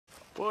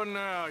What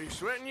now? You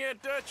sweating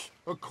yet, Dutch?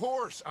 Of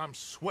course I'm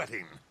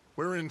sweating.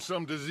 We're in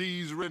some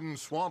disease-ridden,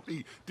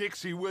 swampy,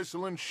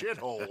 Dixie-whistling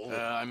shithole.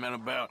 I meant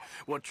about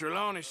what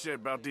Trelawney said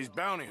about these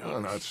bounty hunters.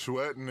 Well, not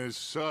sweating as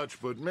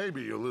such, but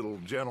maybe a little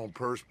gentle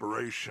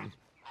perspiration.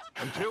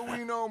 Until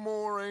we know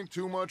more, ain't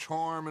too much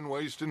harm in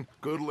wasting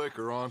good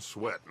liquor on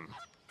sweating.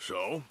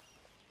 So?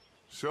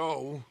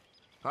 So,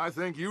 I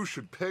think you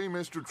should pay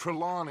Mr.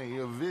 Trelawney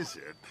a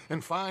visit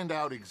and find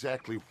out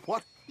exactly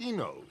what he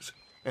knows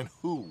and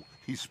who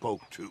he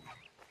spoke to.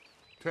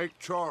 Take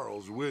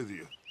Charles with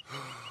you.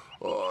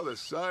 Oh, the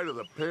sight of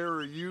the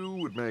pair of you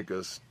would make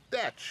a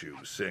statue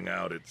sing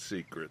out its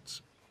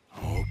secrets.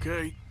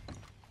 Okay.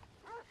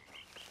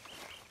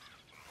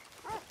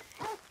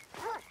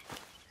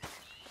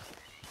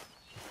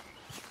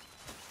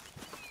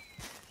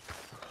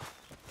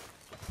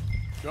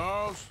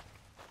 Charles,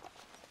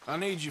 I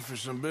need you for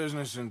some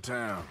business in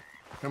town.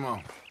 Come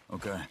on.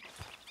 Okay.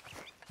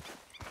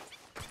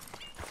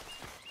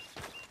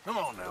 Come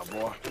on now,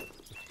 boy.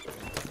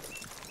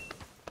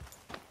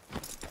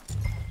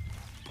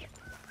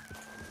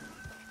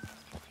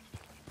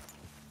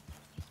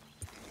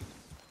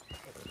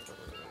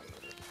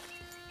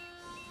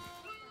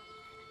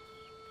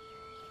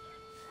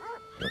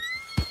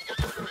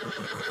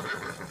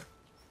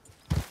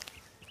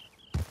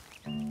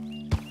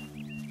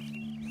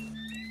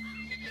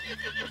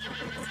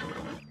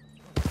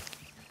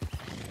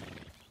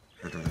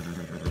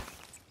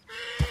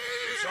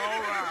 It's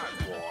all right,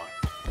 boy.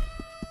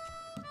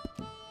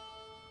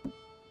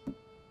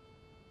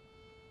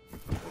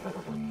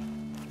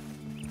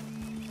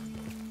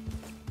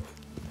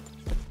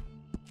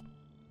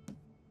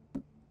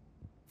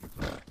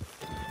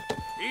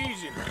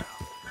 Easy now.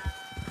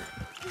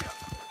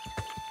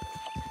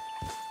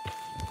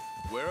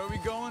 Where are we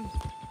going?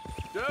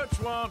 Dutch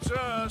wants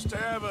us to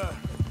have a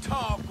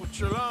talk with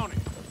Trelawney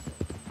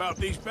about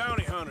these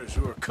bounty hunters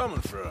who are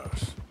coming for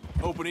us.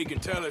 Hoping he can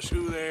tell us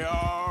who they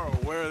are or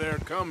where they're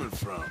coming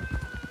from.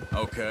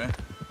 Okay.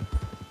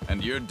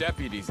 And you're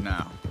deputies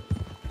now.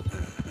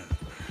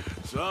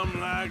 Something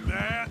like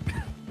that.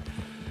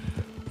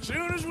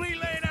 Soon as we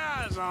laid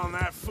eyes on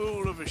that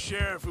fool of a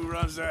sheriff who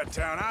runs that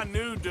town, I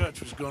knew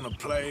Dutch was gonna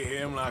play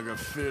him like a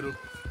fiddle.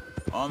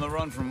 On the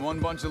run from one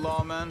bunch of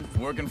lawmen,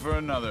 working for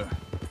another.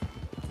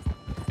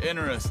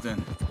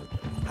 Interesting.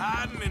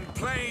 Hiding in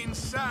plain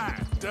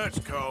sight,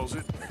 Dutch calls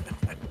it.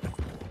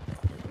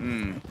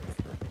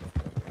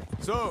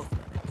 So,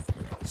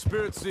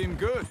 spirits seem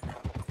good.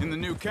 In the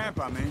new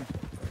camp, I mean.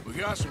 We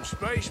got some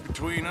space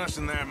between us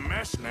and that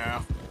mess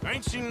now. I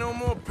ain't seen no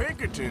more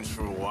Pinkertons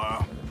for a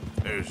while.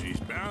 There's these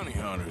bounty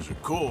hunters,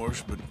 of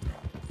course, but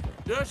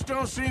Dutch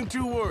don't seem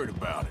too worried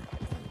about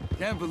it.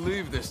 Can't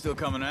believe they're still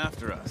coming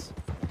after us.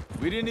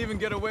 We didn't even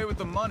get away with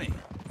the money.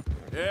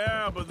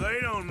 Yeah, but they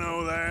don't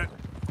know that.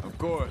 Of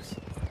course.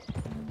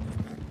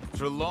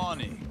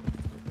 Trelawney.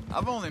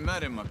 I've only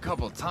met him a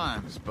couple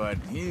times, but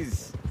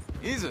he's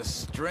a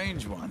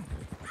strange one.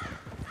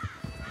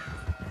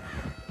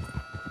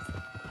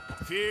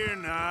 Fear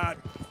not.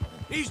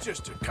 He's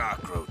just a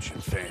cockroach in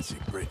fancy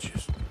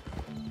breeches.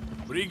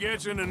 But he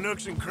gets into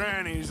nooks and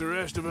crannies the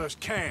rest of us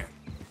can't.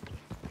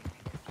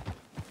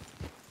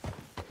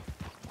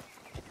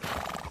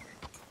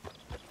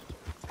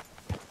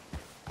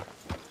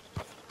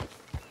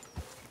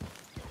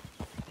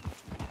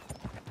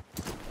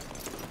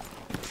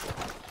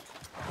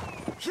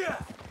 Yeah.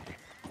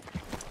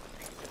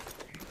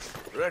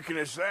 Reckon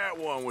it's that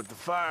one with the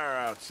fire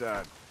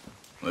outside.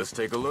 Let's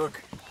take a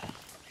look.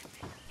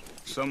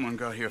 Someone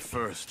got here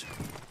first.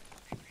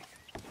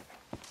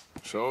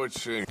 So it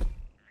seems.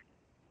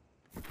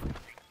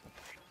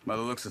 By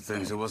the looks of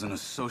things, it wasn't a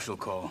social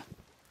call.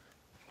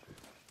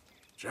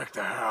 Check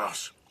the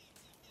house.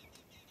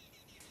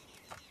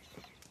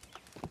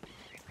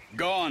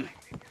 Gone.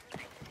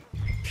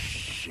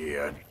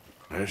 Shit.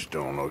 This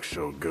don't look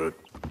so good.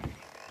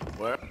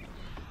 Well,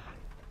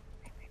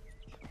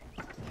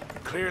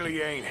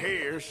 clearly ain't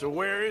here, so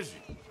where is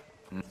he?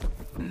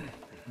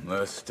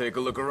 Let's take a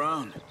look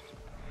around.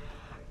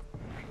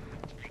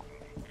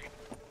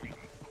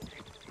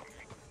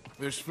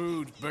 This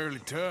food's barely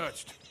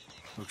touched.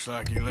 Looks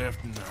like he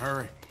left in a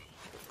hurry.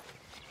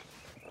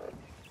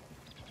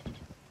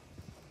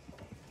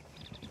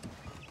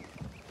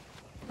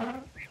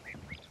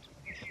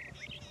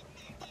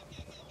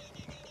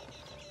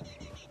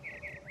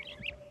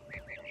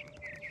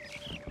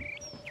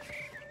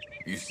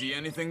 You see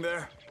anything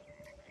there?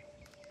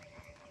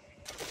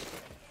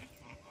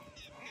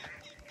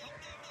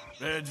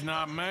 Bed's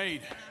not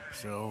made,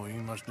 so he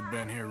must have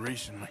been here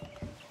recently.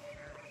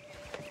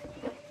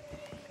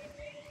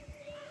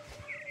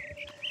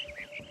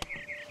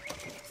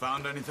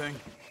 Found anything?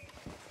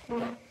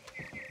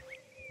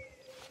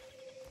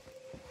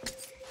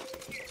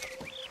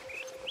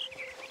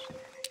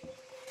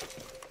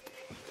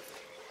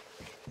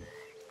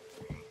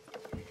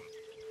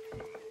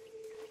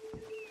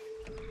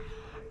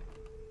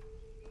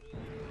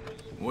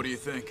 What do you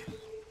think?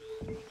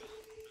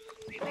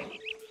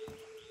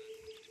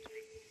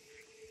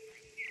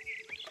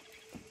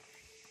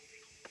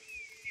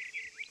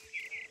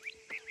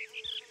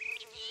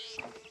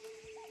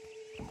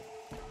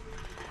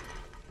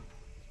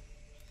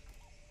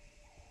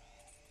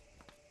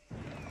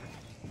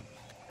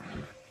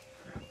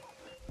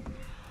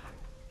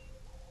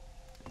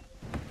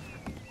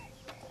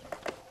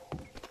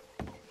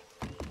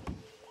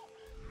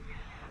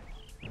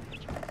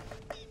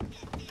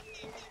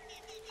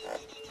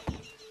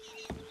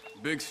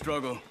 Big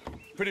struggle.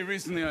 Pretty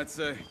recently, I'd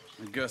say.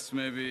 I guess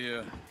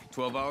maybe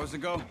 12 hours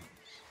ago.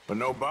 But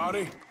no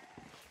body?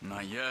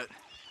 Not yet.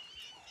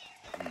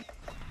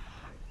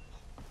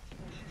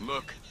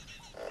 Look.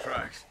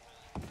 Tracks.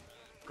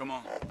 Come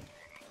on.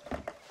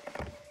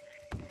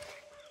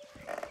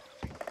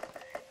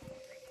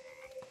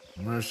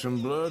 There's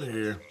some blood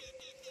here.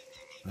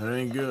 That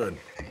ain't good.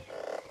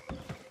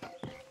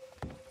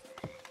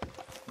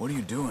 What are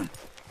you doing?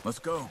 Let's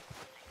go.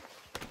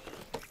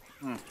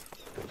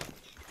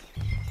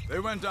 They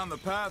went down the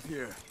path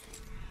here.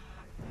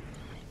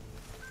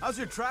 How's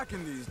your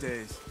tracking these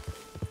days?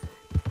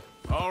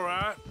 All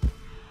right.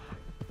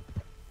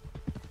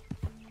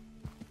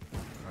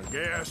 I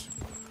guess.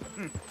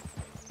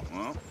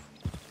 Well,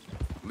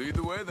 lead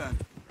the way then.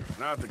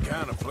 Not the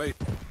kind of place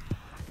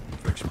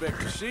you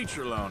expect to see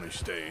Trelawney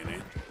staying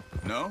in.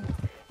 No?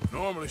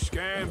 Normally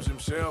scams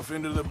himself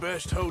into the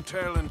best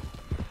hotel in...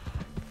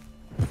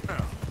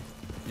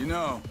 You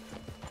know,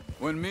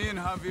 when me and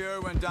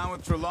Javier went down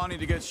with Trelawney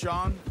to get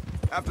Sean,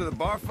 after the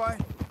bar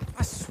fight,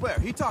 I swear,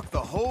 he talked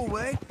the whole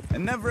way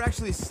and never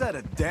actually said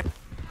a damn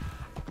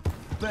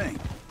thing.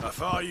 I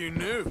thought you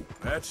knew.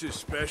 That's his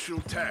special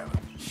talent.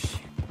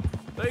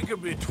 They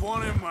could be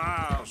 20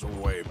 miles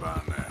away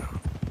by now.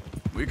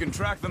 We can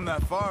track them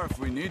that far if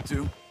we need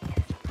to.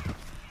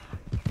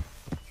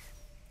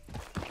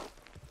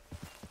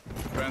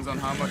 Depends on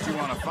how much you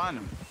want to find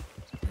them.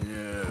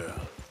 Yeah.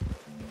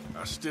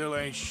 I still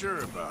ain't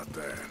sure about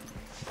that.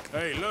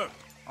 Hey, look.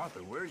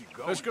 Arthur, where are you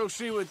going? Let's go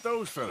see what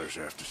those fellas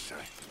have to say.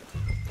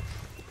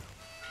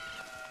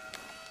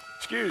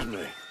 Excuse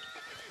me.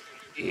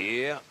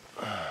 Yeah.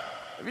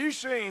 Have you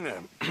seen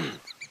him?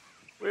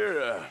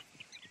 We're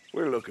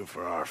looking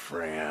for our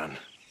friend.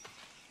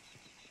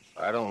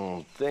 I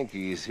don't think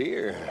he's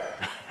here.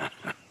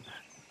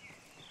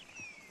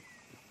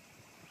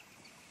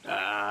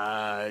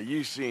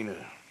 You seen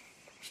a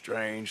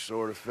strange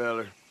sort of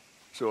feller?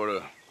 Sort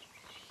of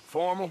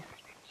formal?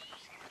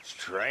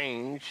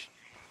 Strange?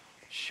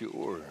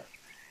 Sure.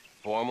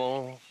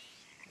 Formal?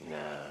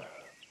 Nah.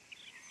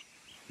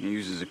 He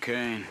uses a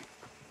cane.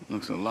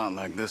 Looks a lot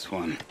like this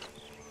one.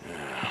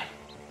 Yeah.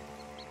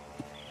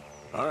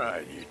 All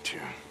right, you two.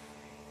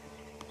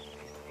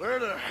 Where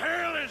the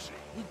hell is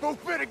he? You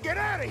both better get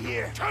out of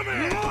here. Come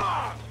here!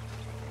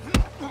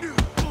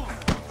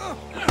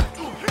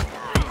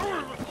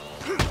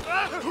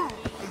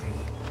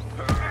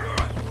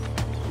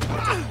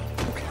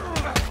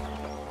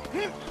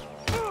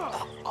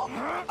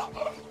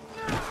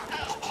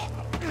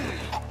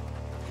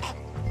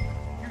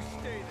 You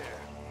stay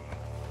there.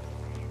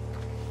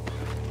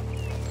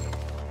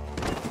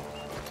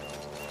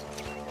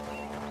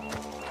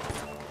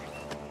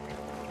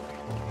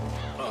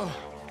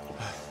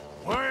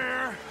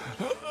 Where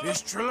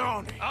is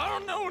Trelawney? I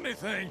don't know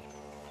anything.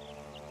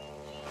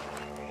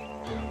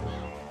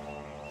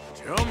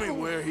 Tell me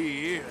where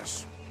he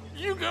is.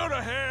 You go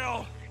to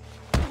hell.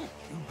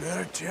 You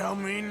better tell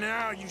me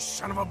now, you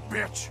son of a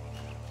bitch.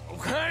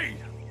 Okay,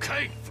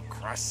 for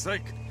Christ's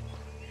sake.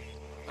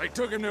 They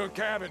took him to a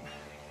cabin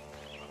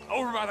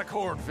over by the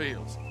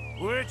cornfields.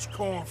 Which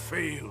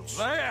cornfields?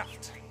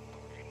 Left.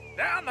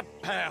 Down the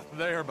path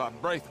there by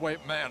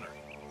Braithwaite Manor.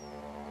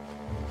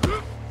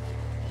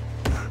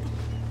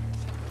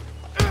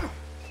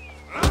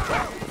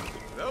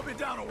 They'll be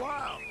down a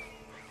while.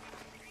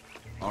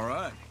 All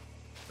right.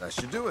 That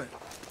should do it.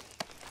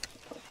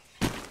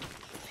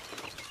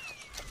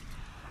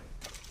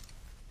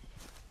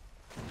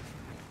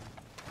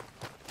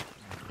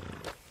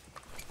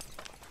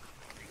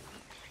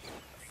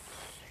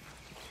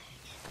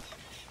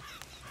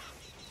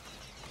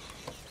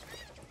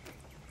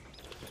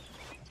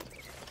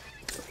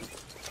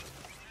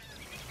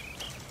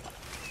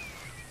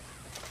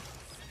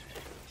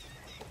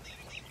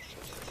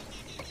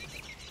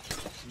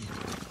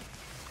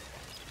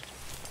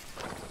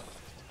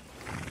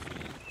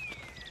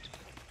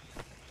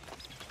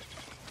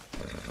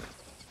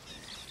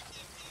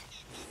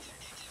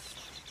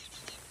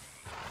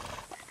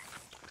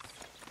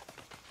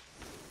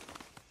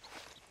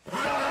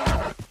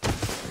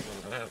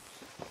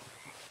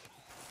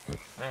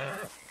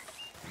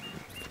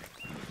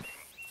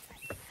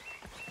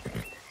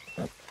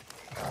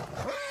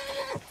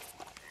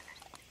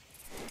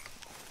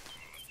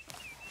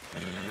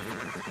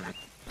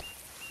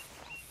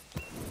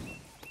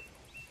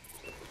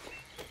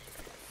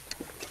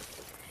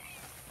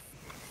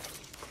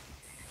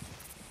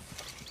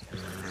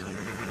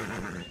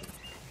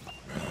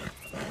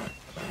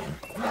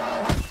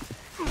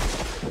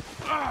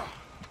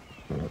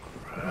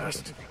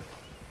 Christ.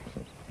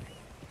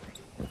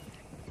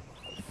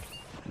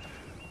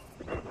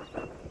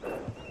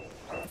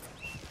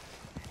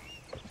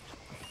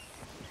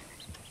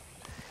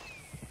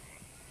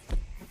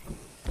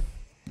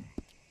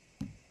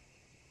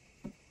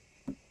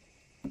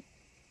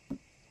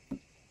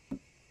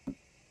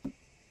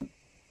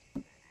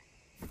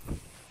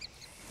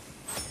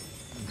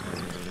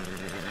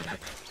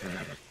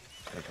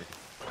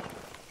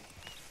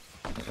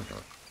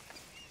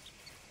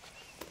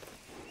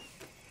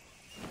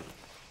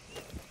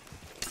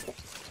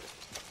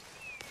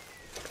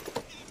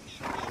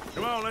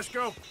 on, let's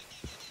go.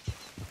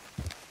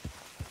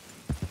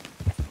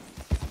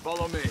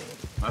 Follow me.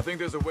 I think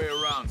there's a way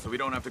around so we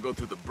don't have to go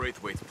through the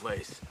Braithwaite's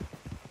place.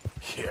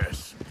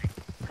 Yes.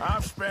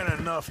 I've spent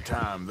enough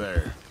time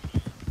there.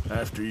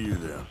 After you,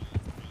 then.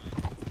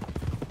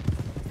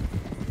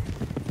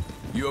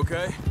 You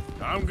okay?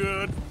 I'm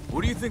good.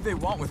 What do you think they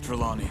want with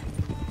Trelawney?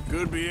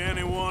 Could be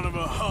any one of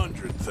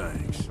 100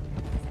 things.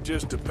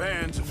 Just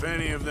depends if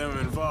any of them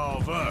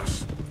involve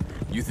us.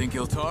 You think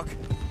he'll talk?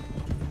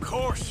 Of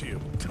course he'll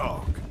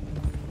talk.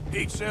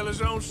 He'd sell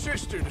his own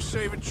sister to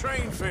save a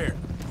train fare.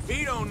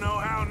 He don't know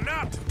how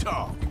not to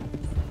talk.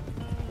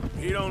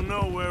 He don't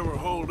know where we're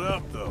holed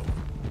up, though.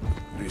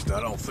 At least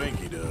I don't think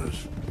he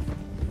does.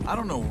 I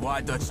don't know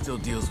why Dutch still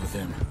deals with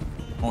him.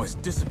 Always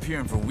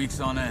disappearing for weeks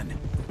on end.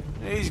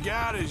 He's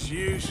got his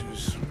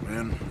uses,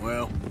 and,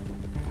 well,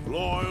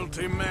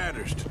 loyalty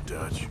matters to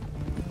Dutch.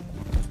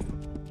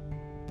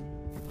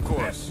 Of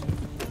course.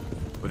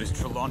 But is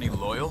Trelawney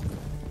loyal?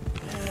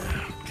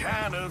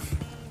 Kind of.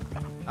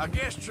 I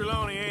guess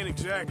Trelawney ain't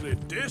exactly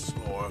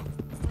disloyal.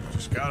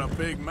 Just got a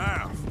big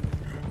mouth.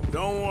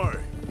 Don't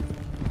worry.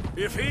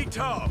 If he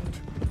talked,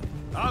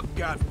 I'll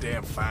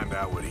goddamn find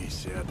out what he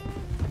said.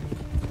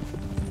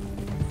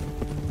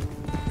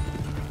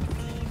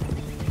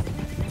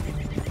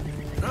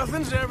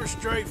 Nothing's ever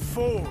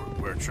straightforward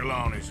where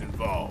Trelawney's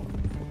involved.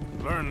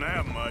 Learned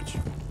that much.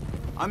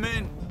 I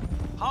mean,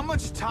 how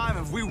much time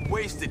have we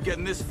wasted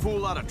getting this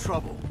fool out of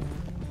trouble?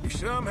 He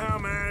somehow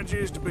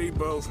manages to be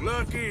both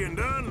lucky and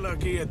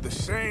unlucky at the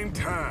same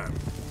time.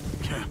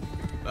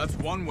 That's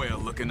one way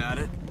of looking at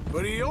it.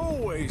 But he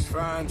always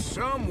finds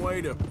some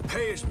way to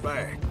pay us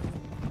back.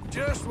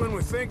 Just when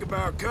we think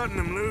about cutting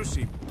him loose,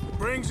 he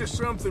brings us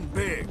something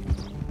big.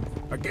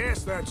 I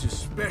guess that's his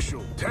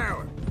special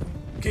talent,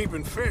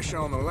 keeping fish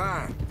on the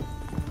line.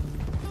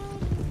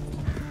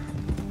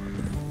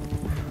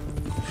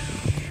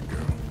 Shh,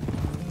 girl.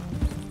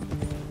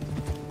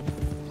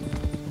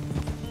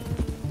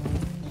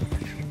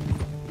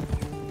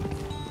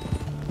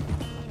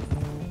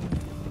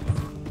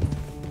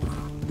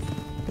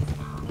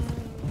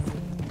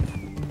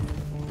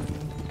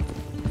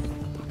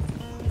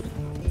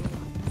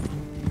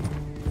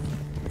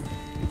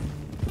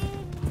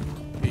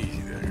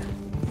 Easy there.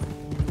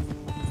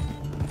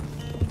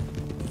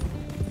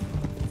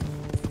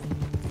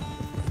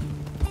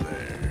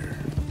 There.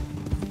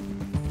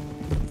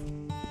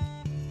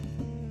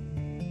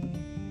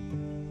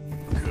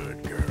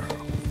 Good girl.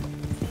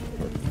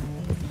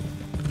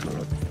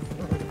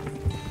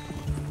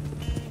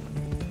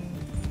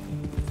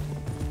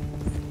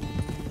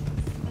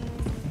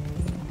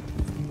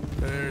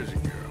 There's a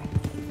girl.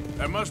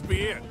 That must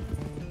be it.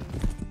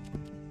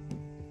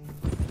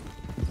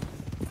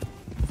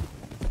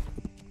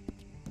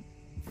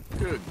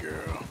 Good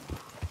girl.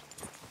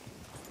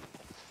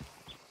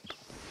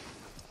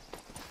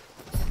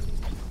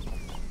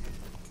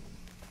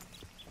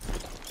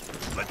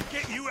 Let's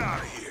get you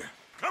out of here.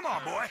 Come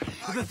on, boy.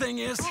 The thing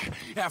is,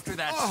 after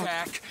that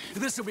shack,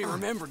 this will be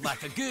remembered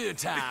like a good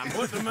time.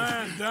 Put the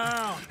man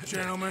down,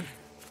 gentlemen.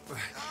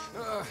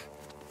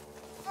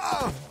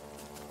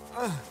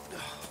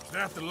 Is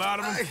that the lot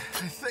of them? I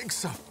think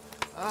so.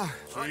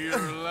 So you're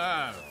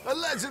alive.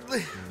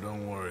 Allegedly.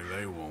 Don't worry,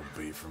 they won't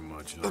be for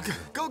much longer. Okay,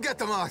 go get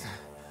them, Arthur.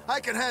 I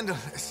can handle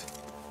this.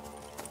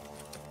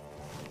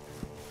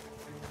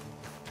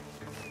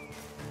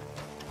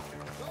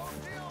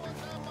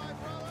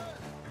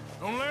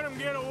 Don't let him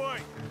get away.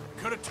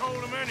 Could have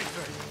told him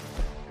anything.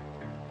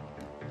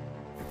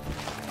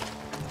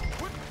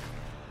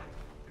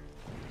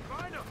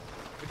 Find him.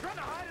 They're trying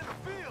to hide in the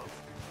field.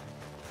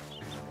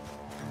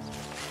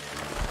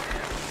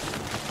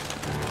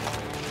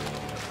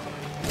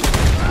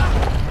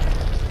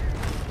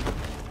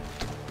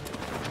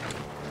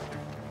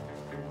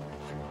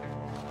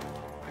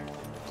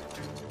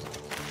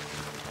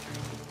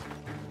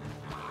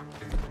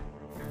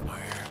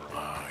 Where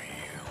are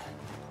you?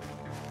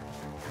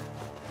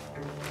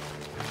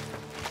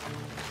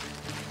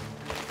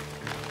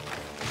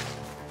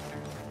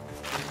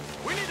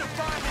 We need to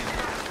find these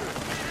bastards.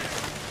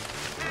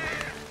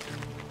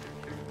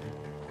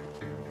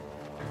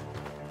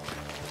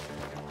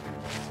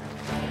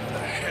 Where the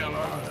hell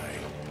are they?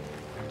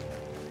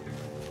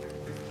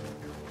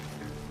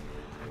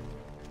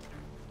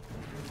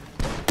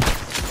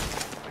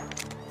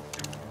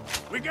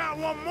 We got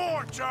one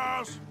more,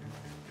 Charles.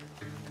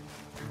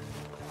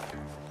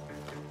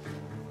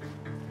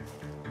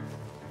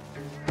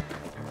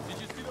 Did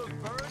you see those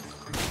birds?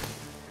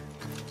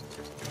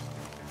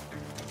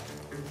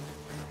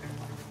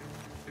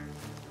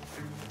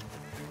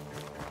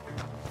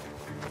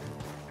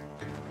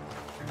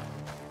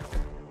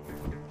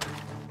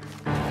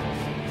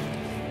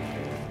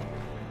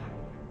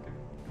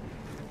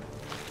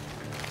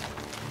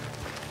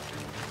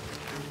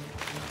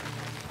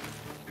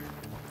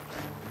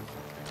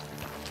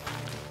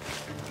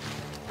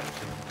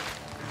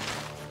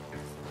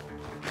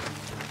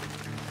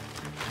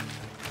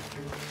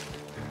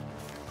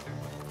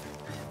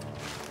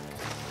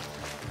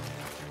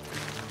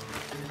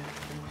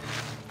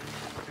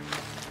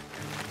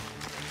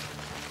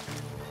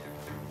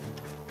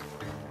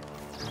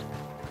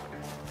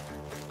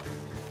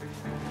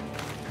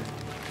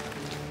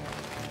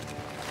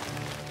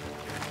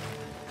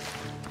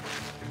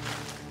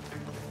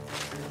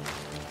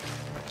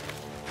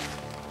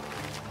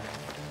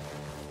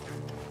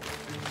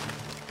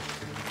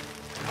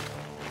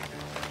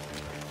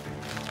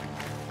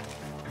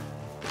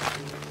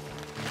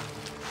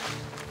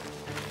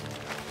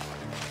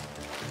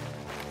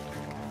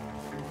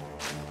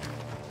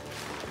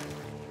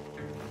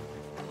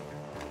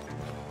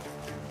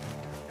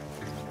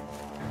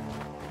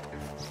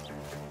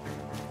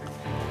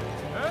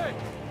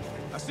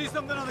 see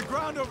something on the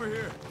ground over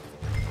here.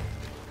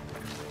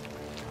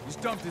 He's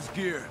dumped his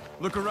gear.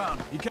 Look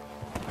around. He can't...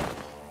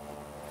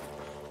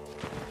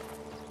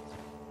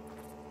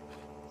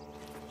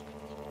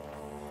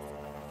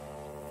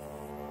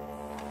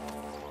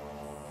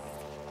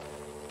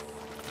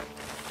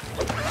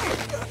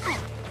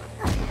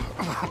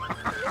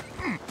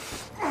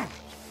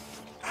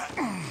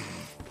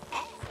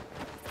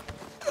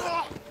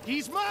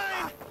 He's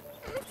mine!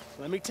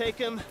 Let me take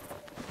him.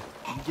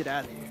 You get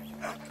out of here.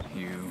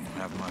 You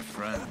have my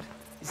friend.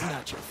 He's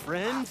not your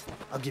friend.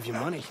 I'll give you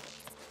money.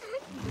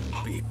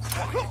 Be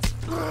quiet.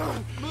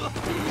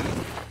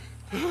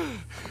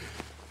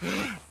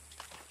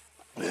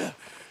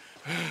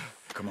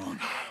 Come on.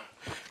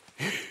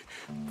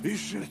 You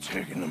should have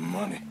taken the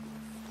money.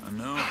 I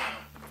know.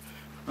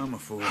 I'm a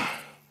fool.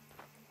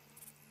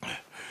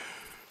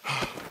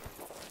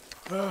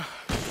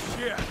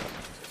 Yeah.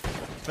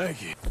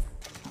 Thank you.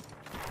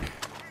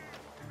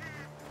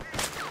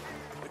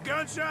 The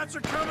gunshots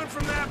are coming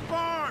from that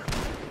barn.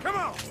 Come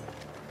on.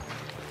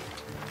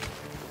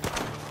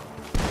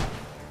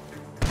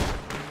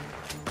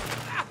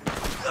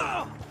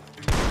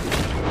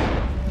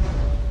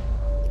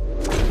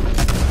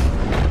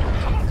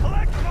 I'm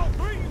collecting all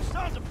three of you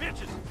sons of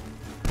bitches!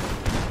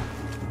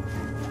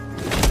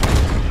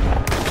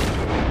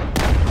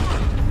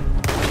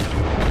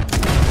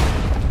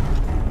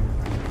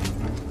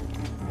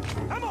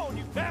 Come on,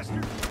 you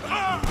bastard!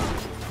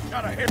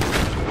 Got a hit.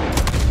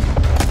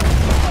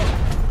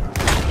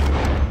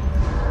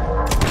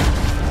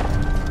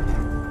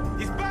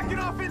 He's backing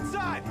off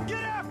inside!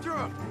 Get after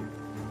him!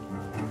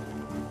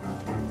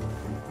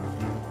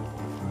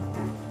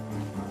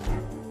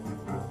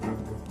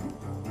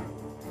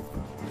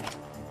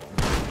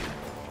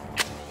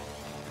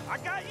 I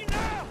got you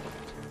now!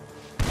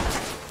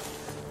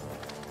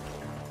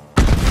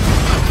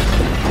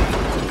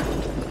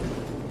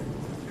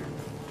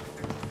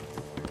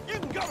 You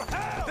can go to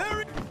hell!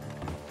 There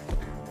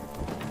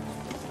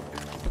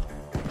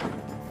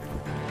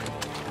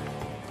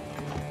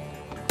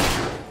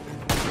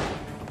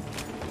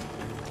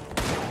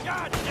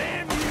God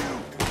damn you!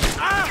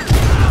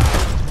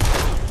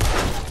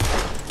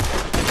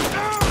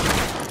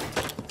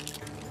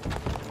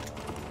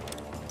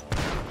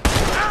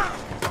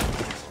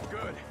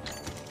 Good.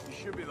 You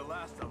should be the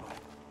last of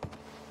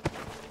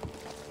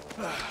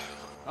them.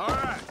 All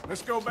right,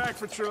 let's go back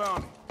for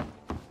Trelawney.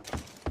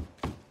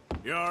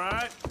 You all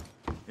right?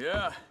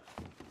 Yeah.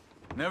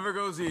 Never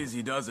goes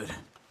easy, does it?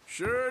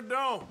 Sure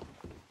don't.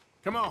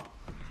 Come on.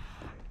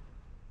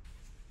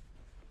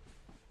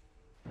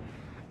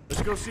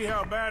 Let's go see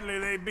how badly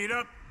they beat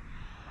up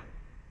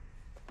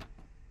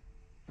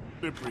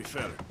Slippery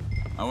feller.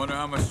 I wonder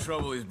how much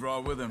trouble he's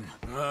brought with him.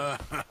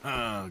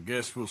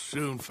 Guess we'll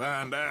soon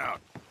find out.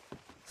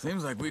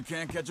 Seems like we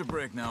can't catch a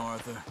break now,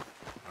 Arthur.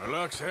 Our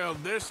luck's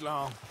held this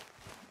long.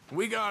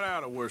 We got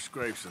out of worse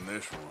scrapes than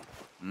this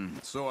one.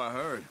 So I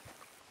heard.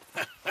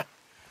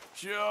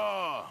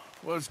 Sure.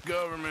 What's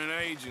government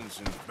agents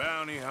and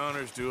bounty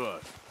hunters to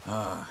us?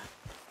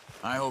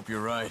 I hope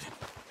you're right.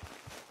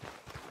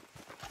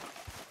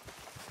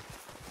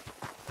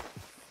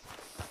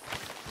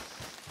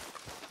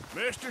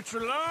 Mr.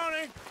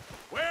 Trelawney,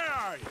 where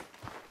are you?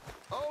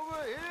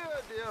 Over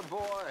here, dear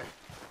boy.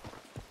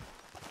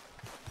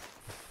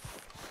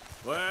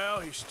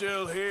 Well, he's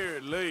still here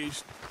at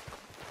least.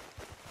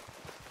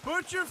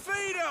 Put your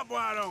feet up,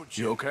 why don't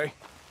you? You okay?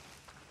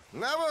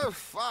 Never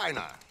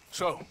finer.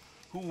 So,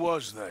 who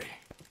was they?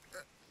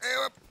 They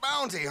were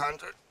bounty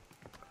hunter.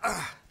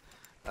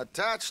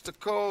 Attached to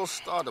Cole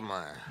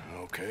Stoudemire.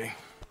 Okay.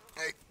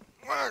 They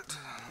weren't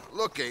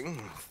looking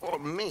for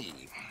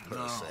me,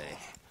 per se.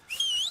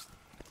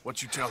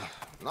 What you tell him?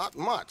 Not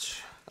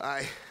much.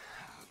 I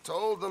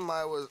told them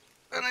I was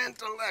an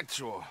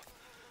intellectual.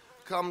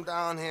 Come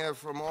down here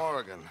from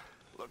Oregon,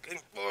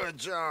 looking for a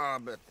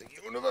job at the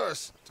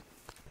university.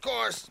 Of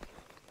course,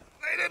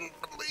 they didn't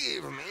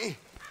believe me.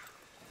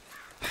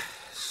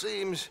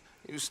 Seems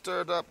you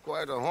stirred up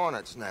quite a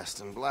hornet's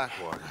nest in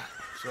Blackwater.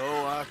 So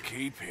I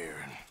keep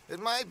hearing. It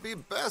might be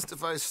best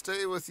if I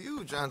stay with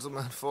you,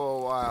 gentlemen, for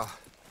a while.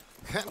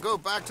 Can't go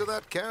back to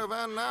that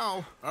caravan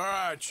now. All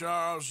right,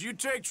 Charles. You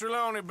take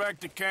Trelawney back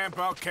to camp.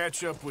 I'll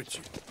catch up with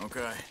you.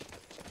 Okay.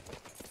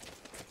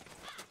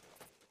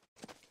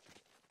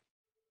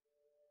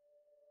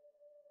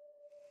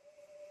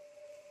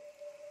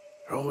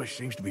 There always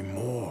seems to be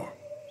more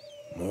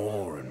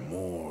and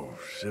more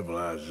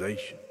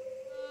civilization.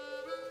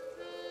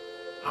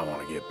 I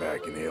want to get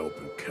back in the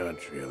open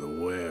country of the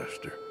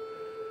West, or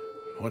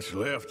what's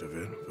left of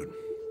it, but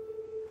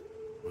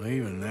well,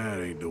 even that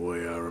ain't the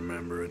way I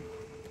remember it.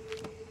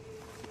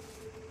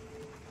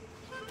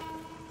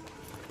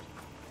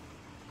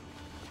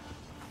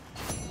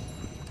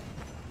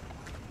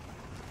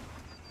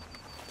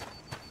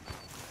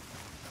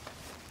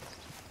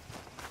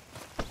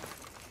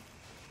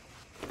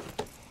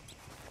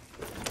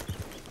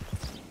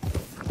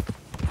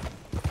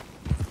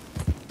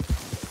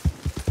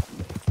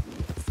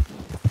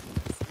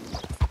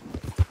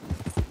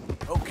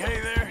 Okay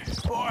there,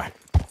 boy?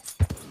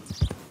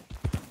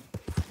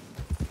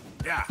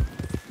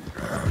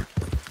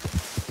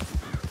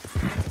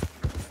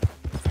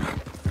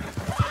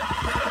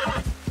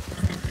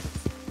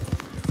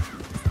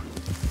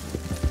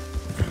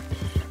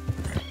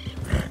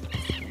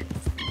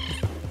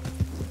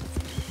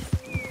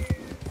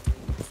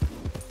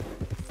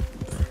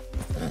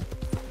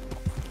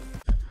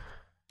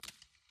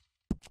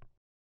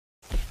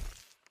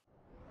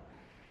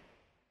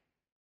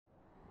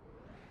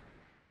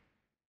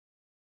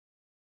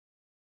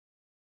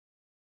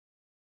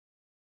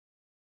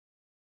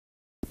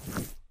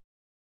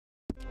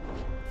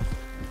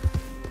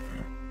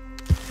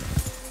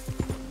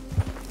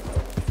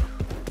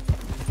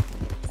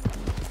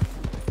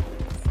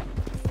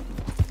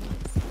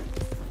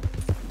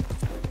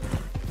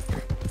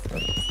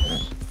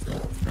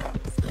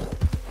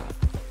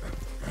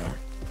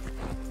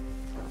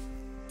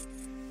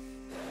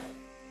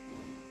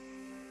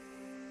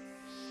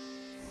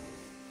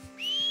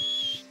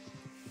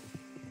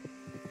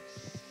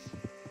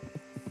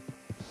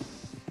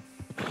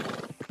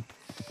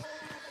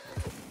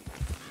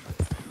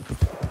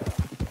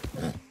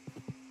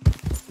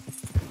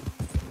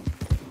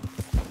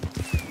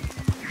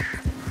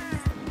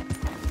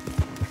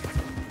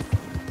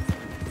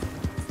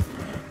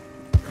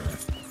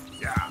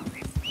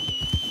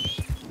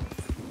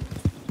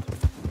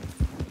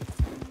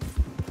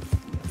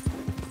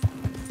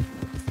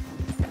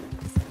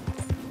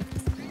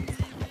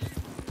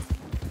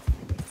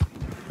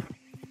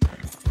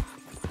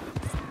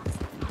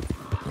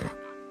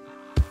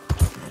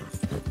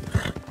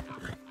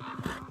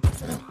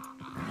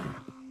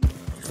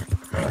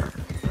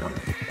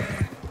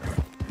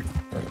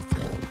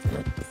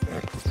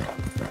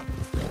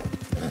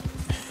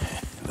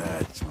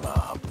 That's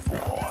my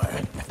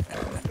boy.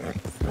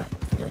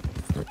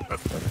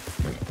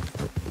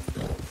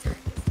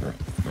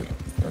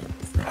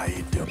 How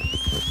you doing?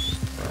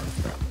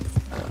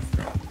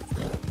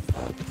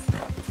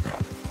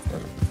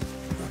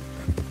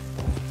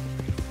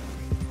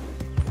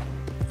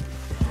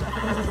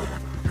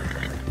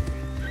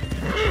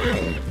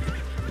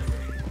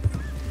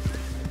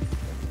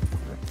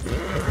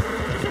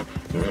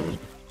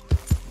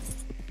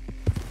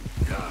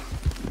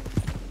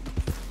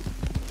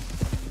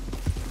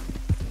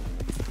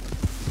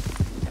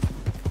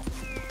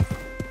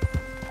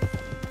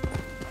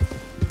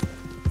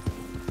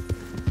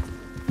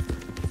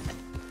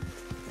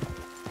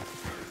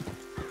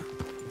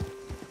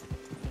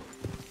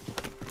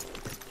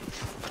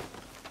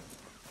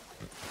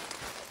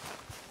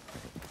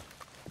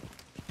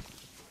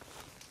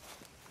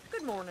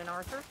 Good morning,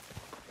 Arthur.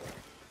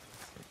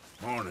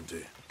 Morning to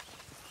you.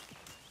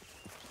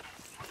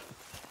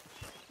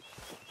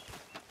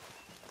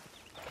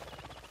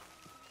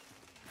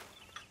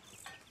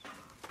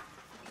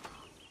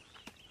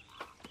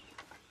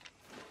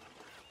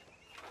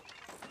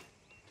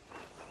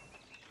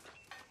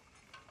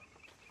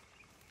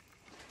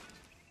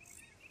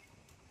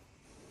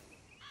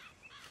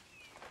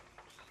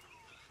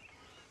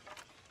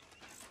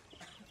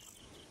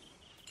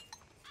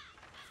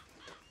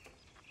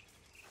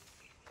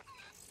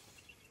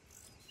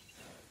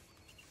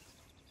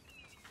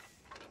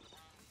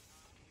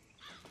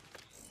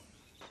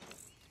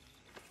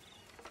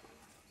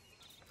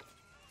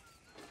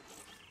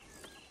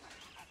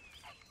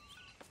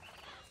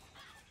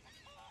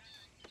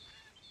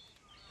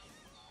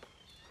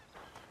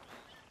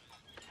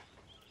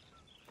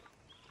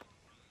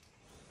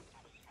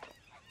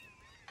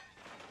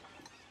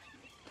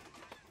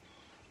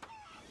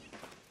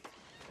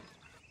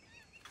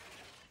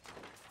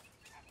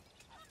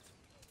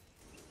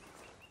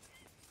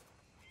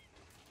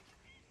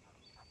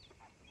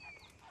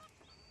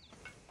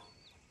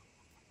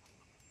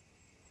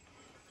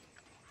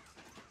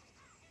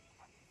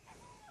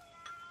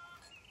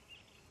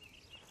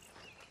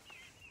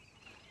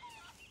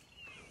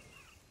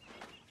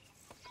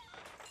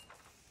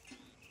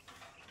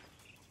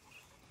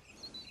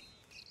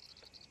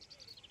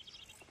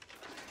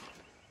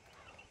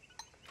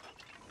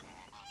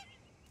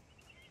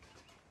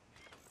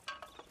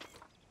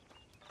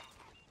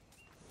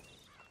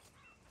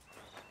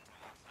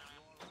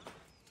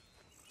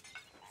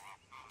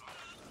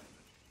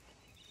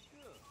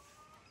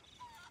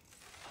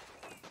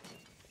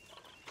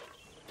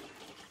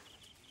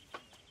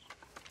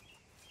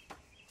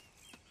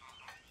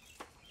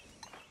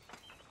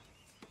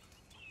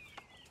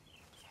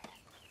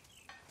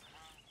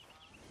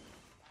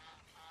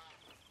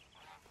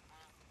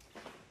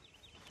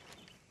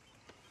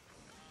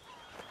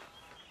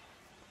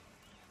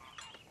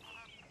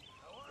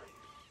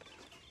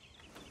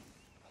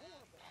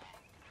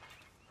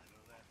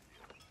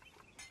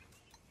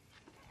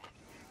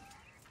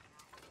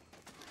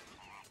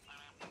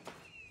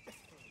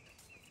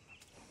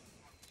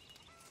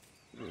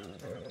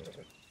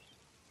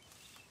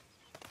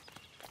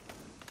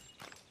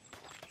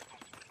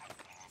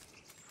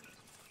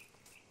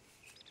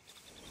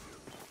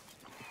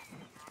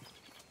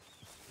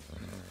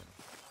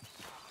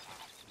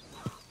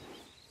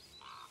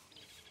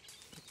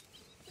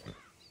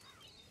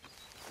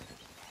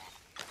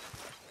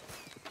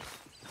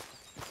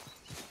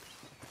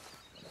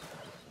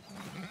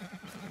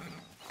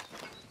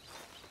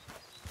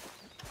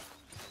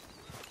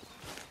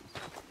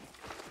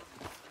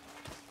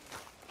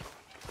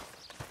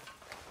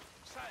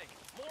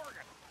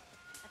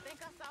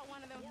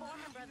 One of them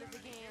Foreman brothers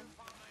again.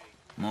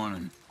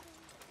 Morning.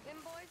 Them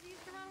boys you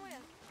used to run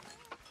with.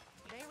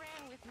 They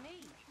ran with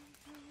me.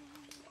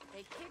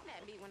 They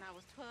kidnapped me when I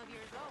was 12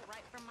 years old,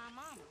 right from my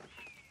mama.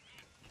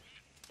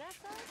 That's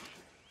us.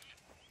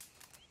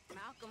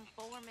 Malcolm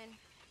Foreman,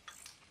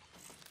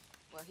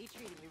 Well, he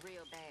treated me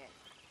real bad.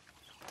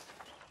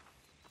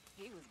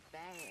 He was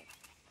bad.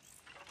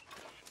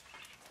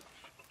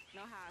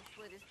 Know how I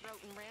slit his throat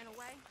and ran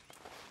away?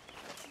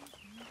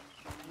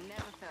 I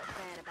never felt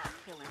bad about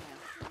killing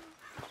him.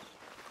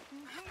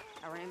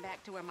 I ran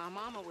back to where my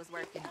mama was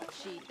working.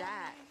 She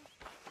died.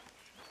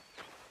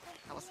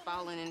 I was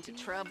falling into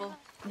trouble.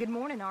 Good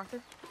morning,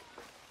 Arthur.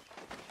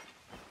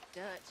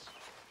 Dutch.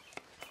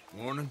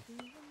 Morning.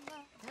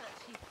 Dutch,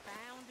 he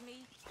found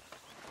me,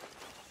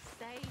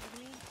 saved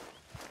me,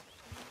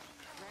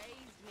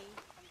 raised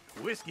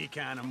me. Whiskey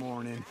kind of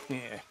morning.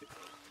 Yeah.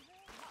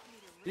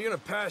 You gonna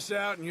pass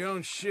out in your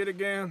own shit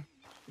again?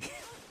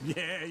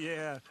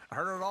 Yeah. I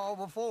heard it all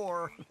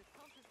before.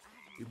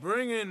 You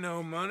bring in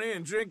no money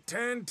and drink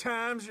 10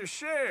 times your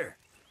share.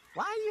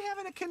 Why are you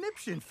having a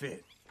conniption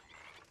fit?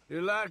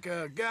 You're like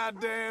a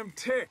goddamn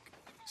tick,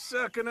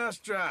 sucking us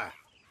dry.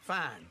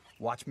 Fine.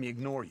 Watch me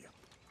ignore you.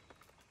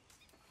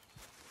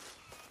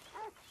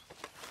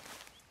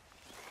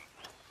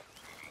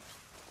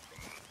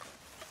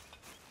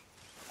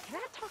 Can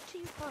I talk to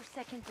you for a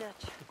second,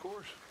 Dutch? Of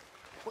course.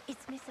 Well,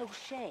 it's Miss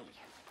O'Shea.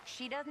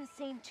 She doesn't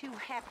seem too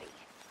happy.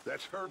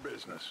 That's her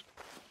business.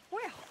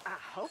 Well, I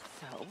hope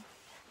so.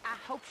 I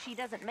hope she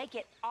doesn't make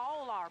it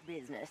all our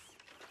business.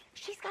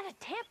 She's got a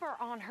temper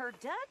on her,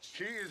 Dutch.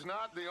 She is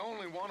not the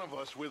only one of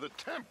us with a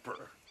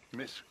temper,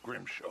 Miss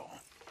Grimshaw.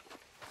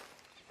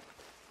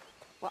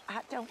 Well,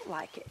 I don't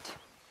like it.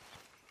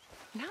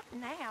 Not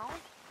now.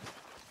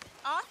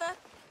 Arthur!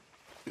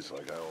 It's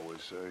like I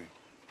always say,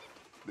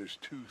 there's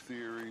two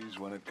theories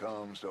when it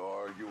comes to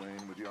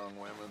arguing with young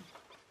women,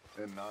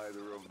 and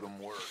neither of them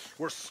work.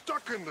 We're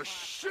stuck in the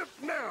shit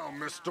now,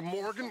 Mr.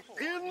 Morgan.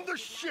 In the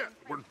shit.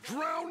 We're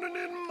drowning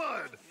in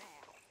mud.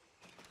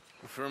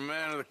 For a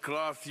man of the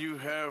cloth, you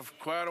have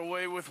quite a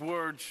way with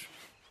words.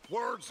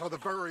 Words are the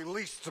very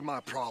least of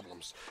my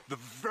problems. The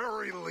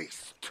very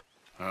least.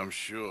 I'm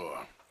sure.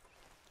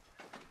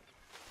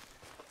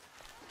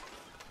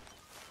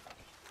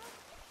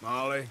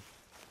 Molly,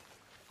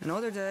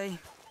 Another day.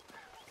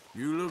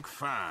 you look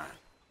fine.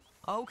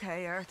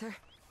 Okay, Arthur.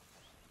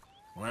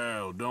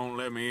 Well, don't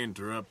let me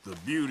interrupt the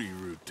beauty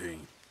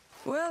routine.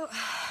 Well,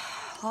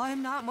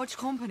 I'm not much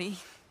company.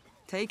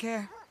 Take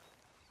care.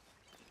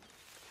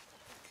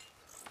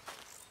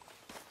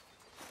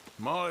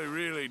 Molly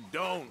really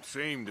don't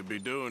seem to be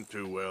doing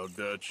too well,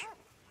 Dutch.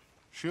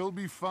 She'll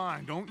be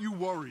fine. Don't you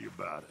worry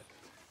about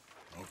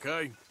it.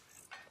 Okay?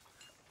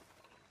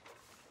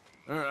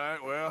 All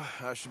right, well,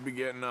 I should be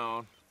getting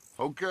on.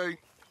 Okay.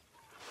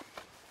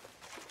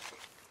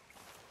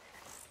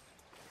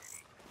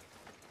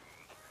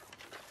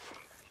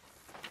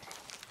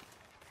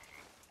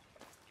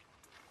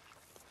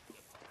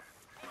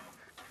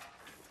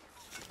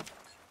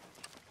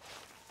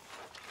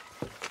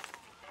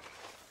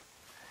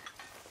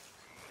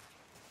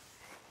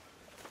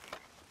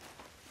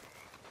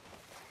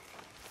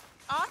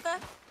 Arthur!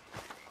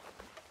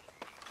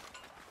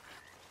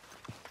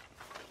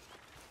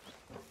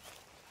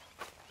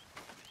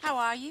 How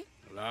are you?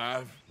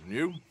 Alive? And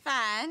you?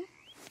 Fine.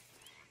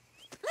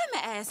 Let me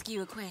ask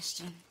you a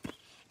question.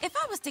 If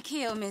I was to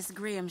kill Miss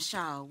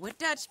Grimshaw, would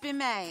Dutch be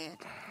mad?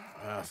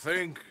 I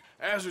think,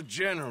 as a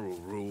general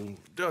rule,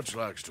 Dutch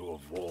likes to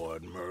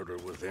avoid murder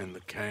within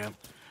the camp.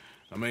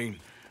 I mean,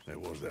 there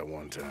was that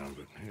one time,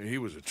 but he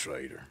was a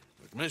traitor.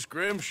 But Miss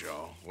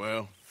Grimshaw,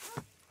 well,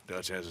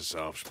 Dutch has a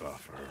soft spot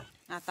for her.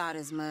 I thought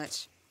as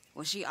much.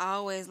 Was she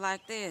always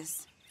like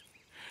this?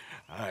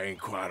 I ain't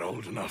quite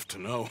old enough to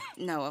know.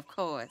 No, of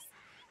course.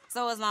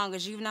 So as long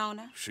as you've known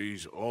her?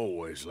 She's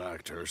always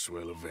liked her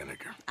swill of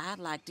vinegar. I'd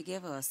like to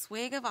give her a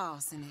swig of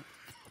arsenic.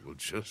 We'll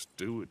just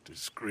do it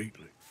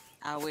discreetly.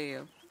 I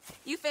will.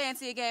 You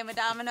fancy a game of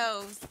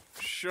dominoes?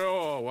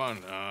 Sure, why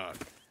not?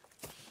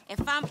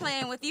 If I'm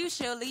playing with you,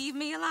 she'll leave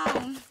me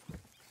alone.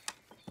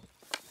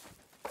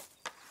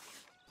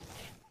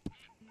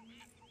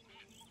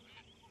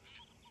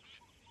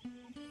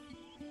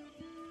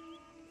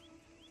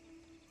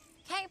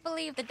 Can't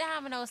believe the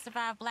dominoes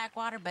survived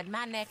Blackwater, but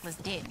my necklace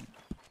didn't.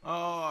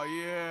 Oh,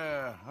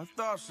 yeah. I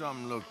thought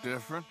something looked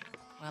different.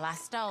 Well, I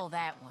stole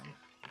that one.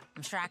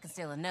 I'm sure I can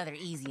steal another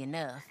easy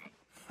enough.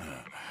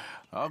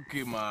 I'll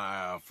keep my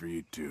eye out for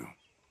you, too.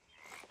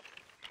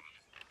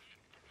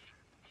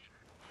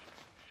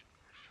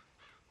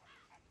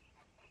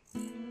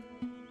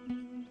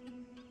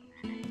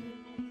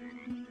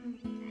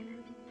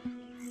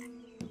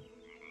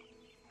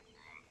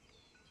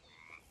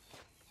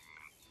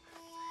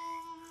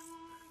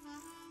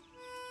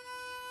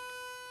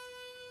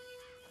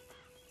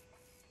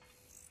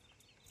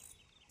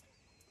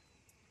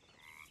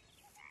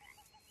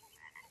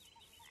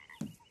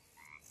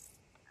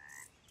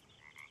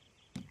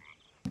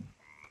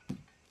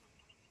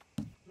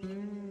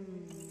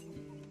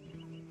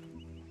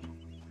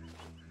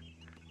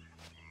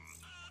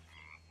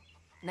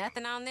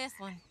 Nothing on this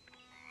one.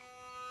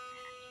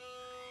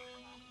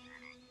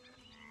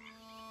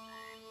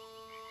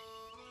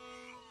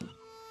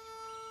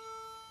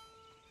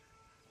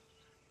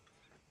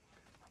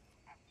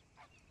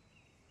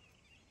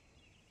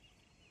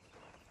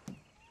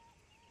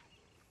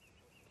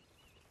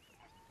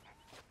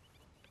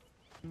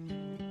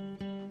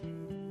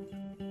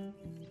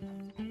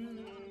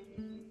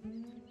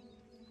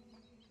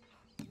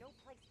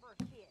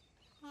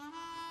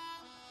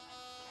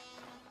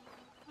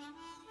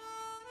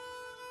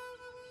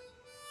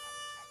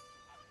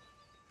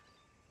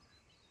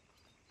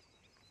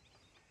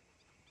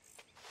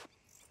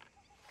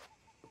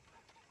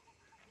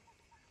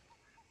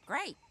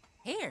 Great.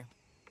 Here.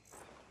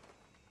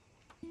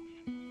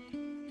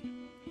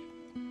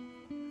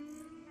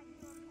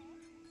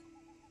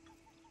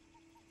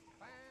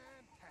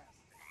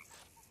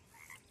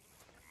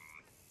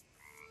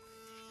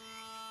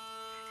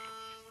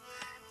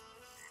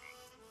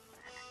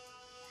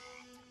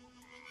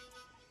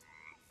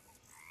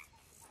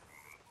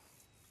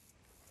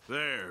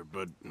 There,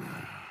 but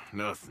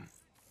nothing.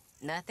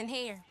 Nothing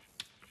here.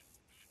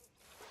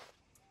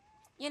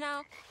 You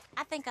know,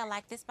 I think I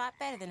like this spot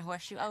better than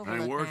Horseshoe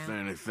Overlook Ain't worth now.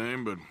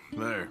 anything, but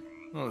there.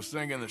 I was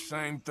thinking the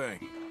same thing.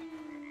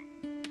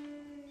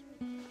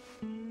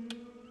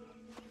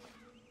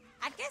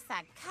 I guess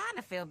I kind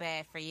of feel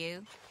bad for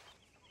you.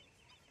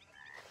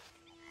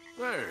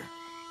 There.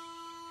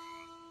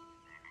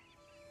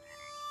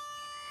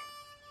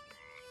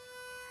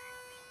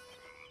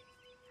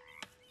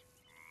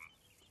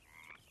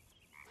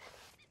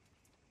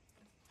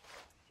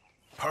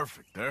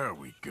 Perfect. There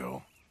we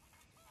go.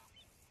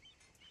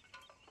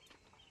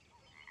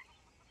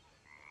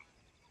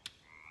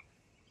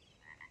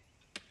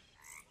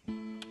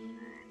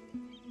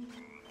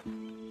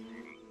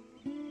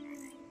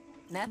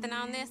 Nothing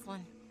on this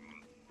one.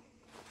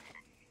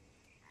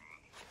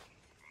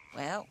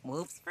 Well,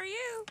 whoops for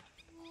you.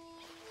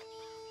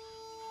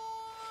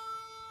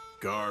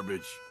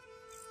 Garbage.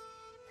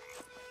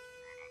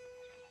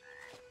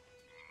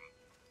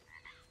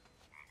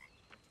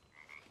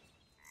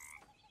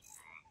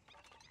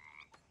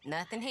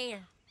 Nothing here.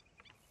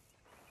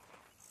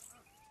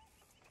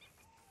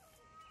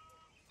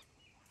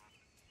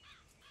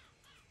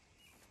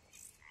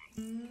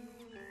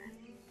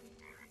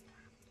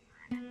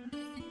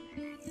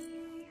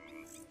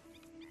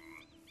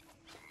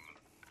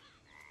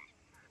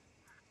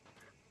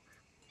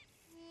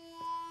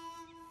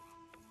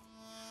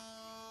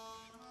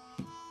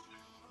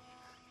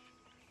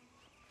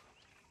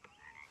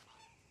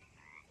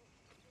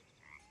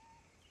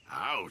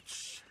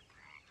 Ouch.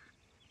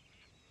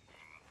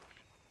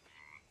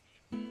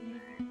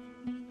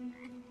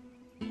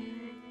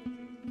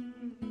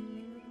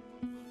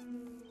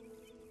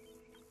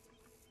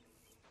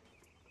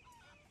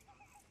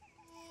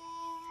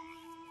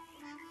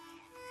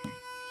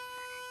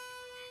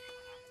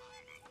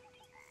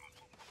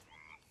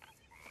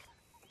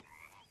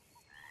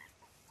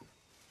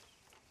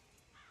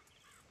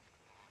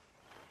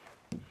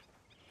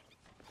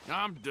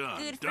 I'm done.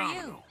 Good for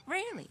Domino. you.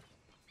 Really.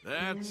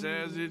 That's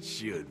as it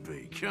should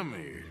be. Come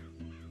here.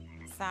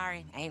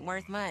 Sorry, ain't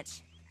worth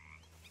much.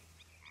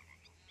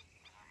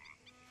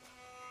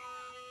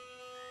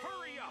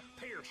 Hurry up,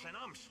 Pearson.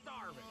 I'm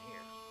starving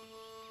here.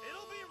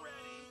 It'll be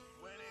ready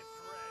when it's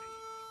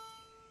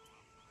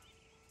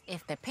ready.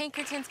 If the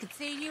Pinkertons could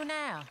see you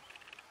now.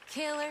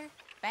 Killer,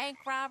 bank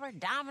robber,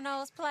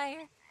 dominoes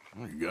player.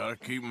 You gotta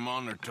keep them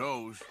on their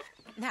toes.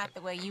 Not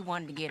the way you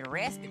wanted to get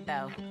arrested,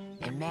 though.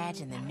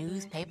 Imagine the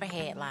newspaper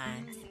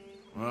headlines.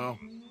 Well,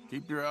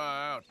 keep your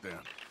eye out then.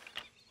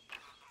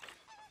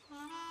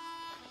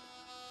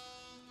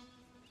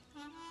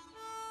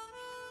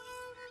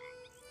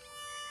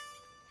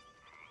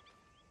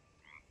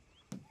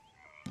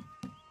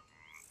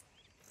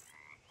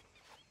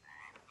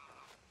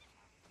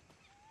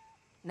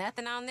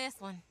 Nothing on this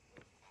one.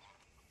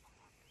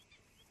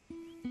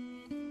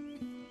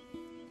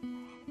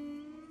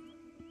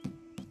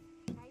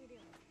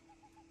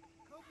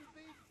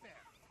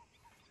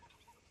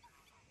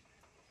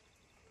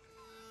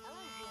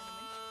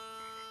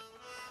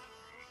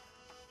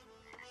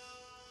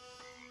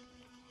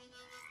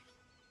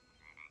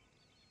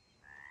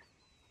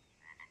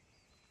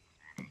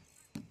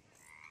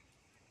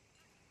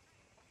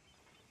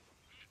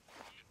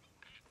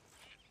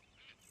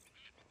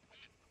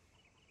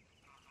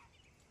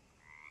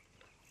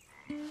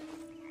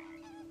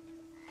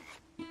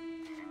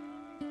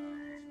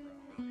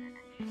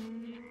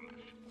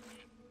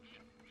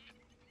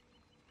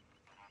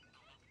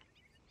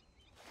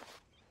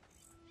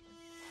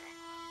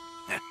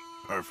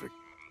 Perfect.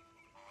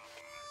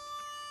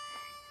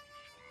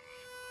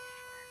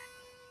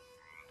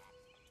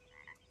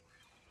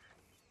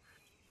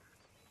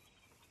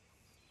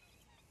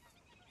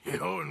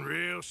 You in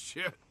real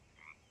shit?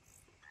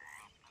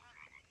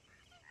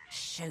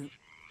 Shoot.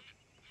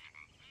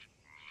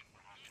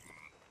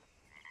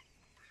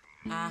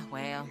 Ah,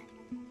 well.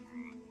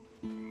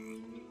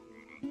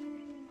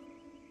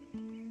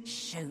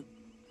 Shoot.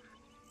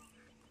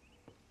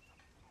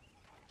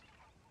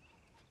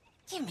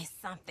 Give me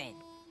something.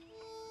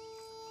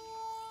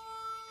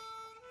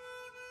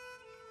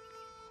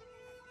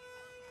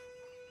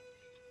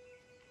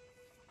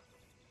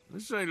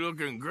 This ain't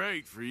looking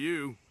great for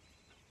you.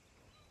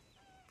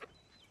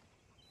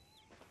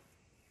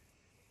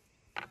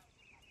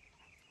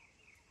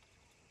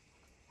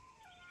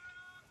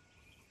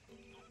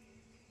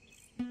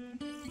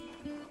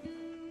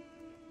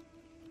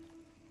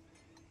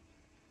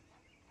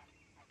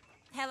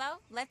 Hello,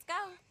 let's go.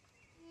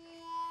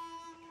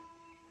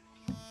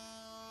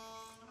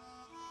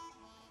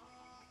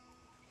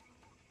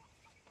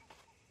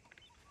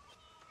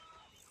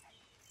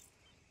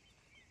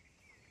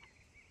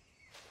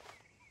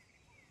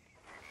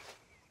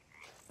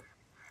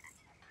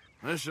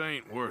 This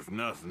ain't worth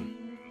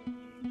nothing.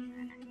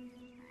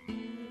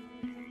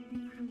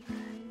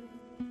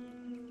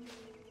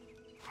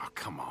 Oh,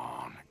 come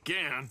on.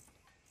 Again?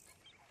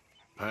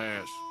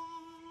 Pass.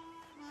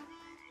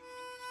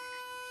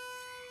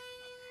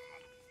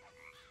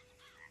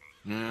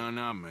 No,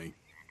 not me.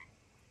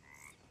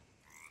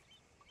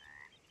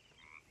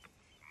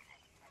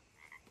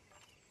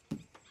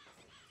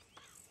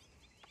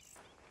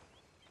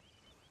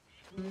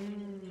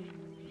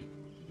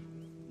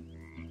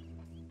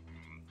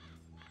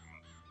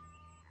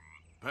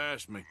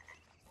 Pass me.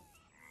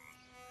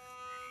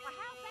 Well,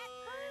 how's that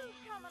crew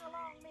coming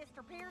along,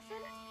 Mr.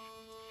 Pearson?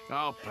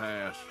 I'll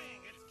pass.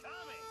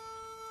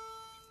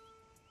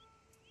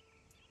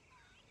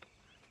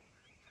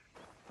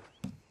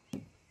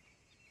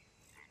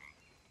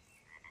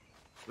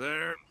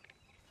 There,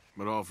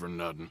 but all for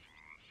nothing.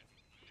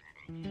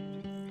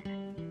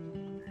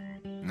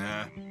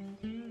 Nah.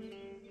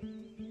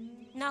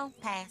 No,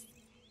 pass.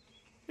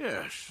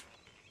 Yes.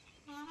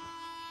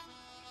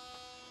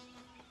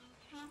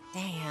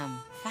 Damn,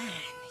 fine.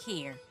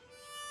 Here.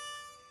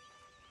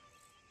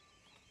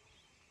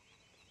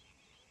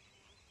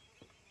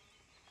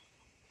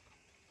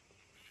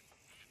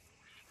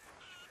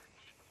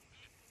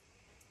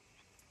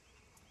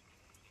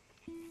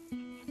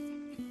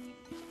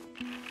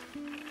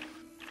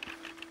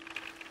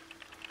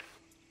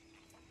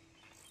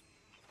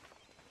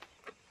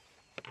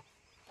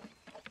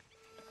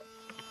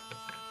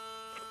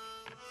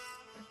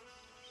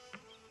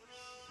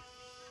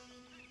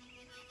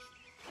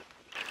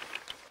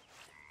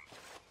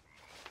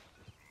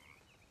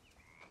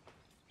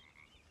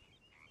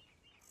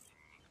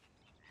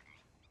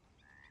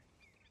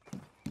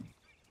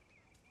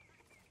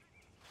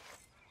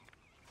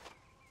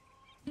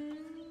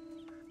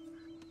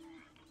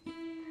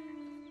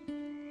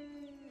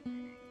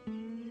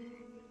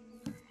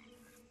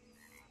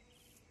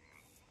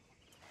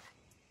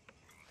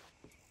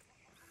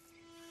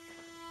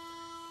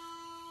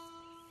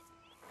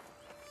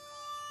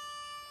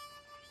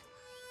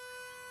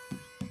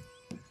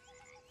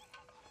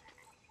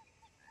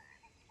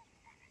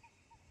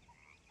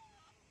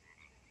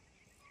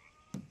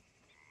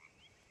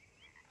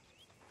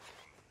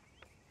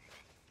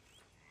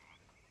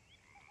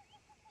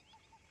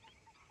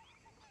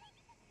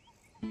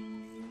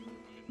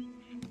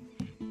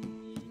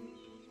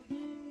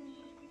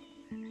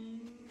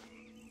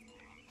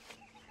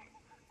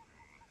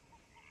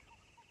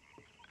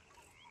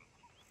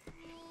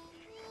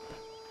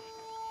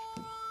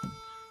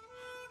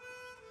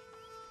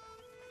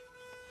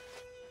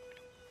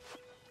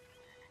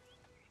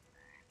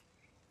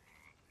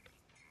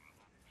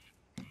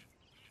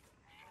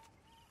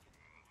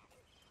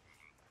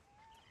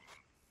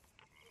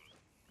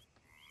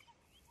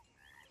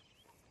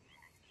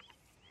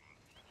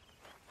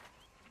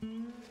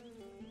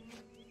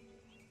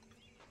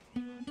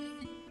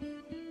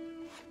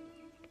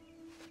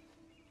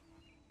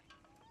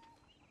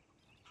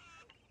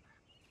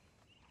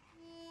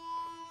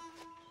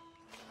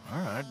 All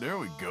right, there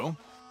we go.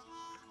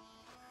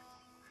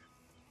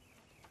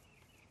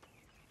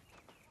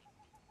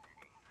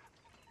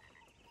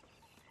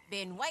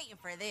 Been waiting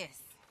for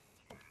this.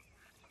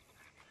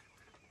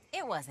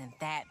 It wasn't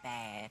that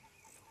bad.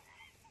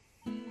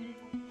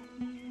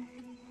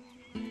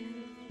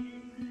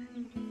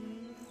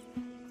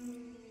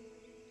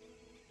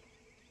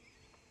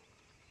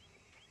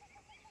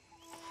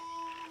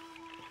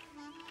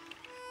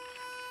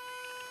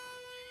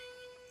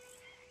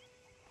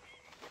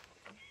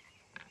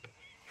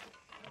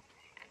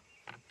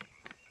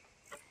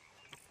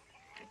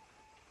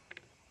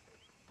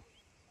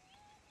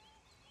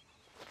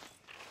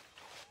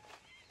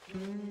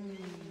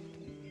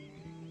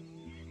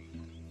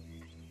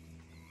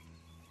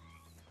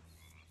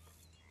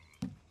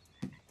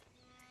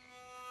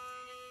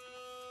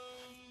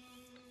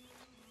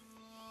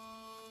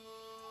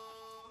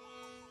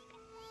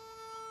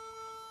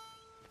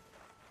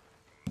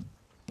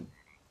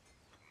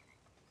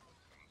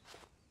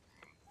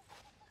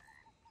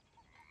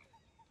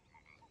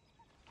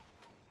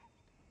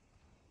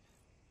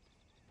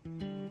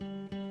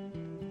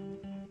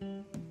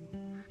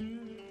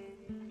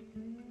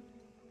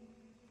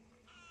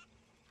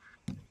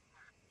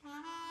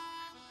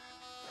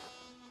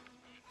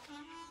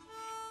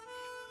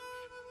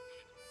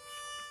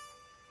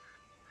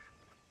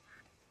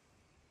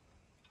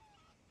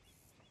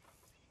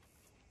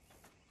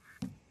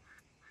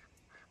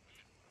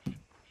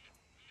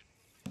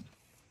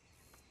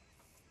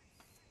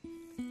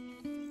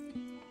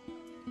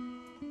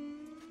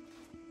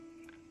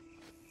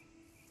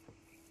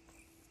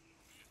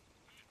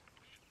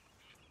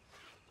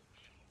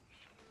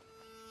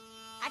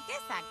 I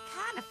guess I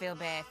kind of feel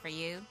bad for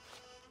you.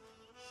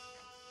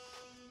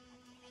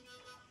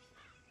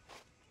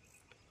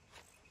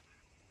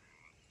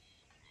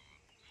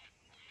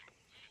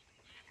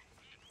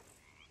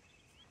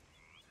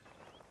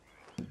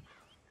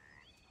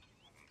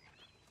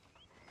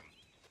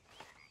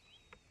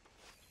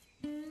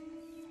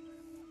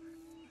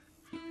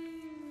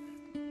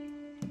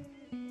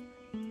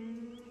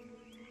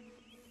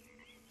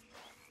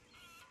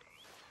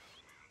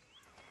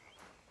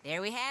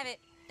 There we have it,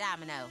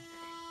 Domino.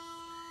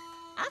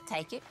 I'll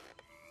take it.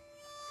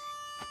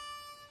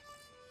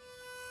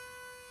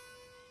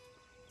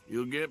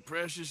 You'll get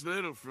precious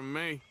little from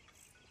me.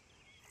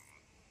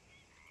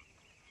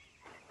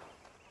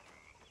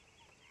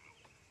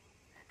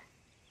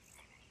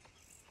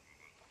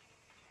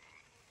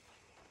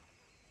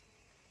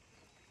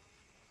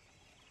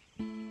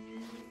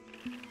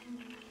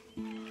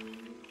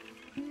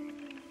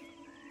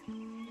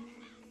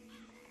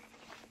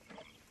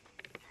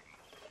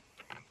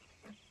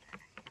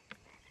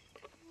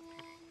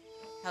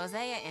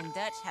 Hosea and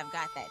Dutch have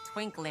got that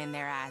twinkle in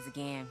their eyes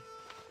again.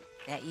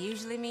 That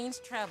usually means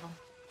trouble.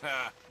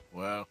 Ha!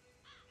 Well.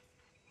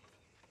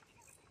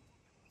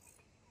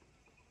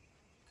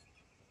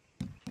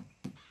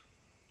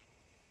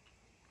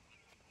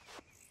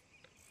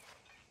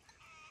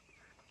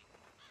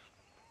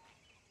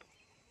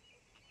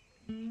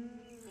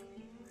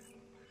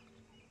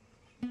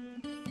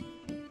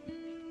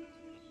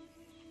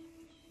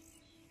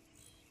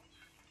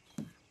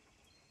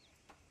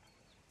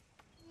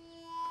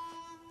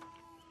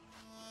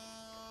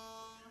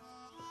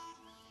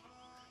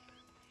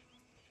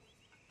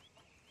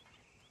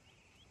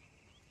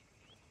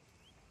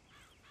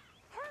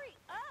 Hurry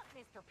up,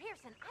 Mr.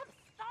 Pearson. I'm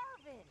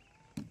starving.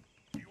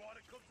 You want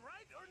it cooked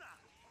right or not?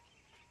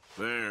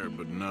 Fair,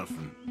 but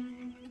nothing.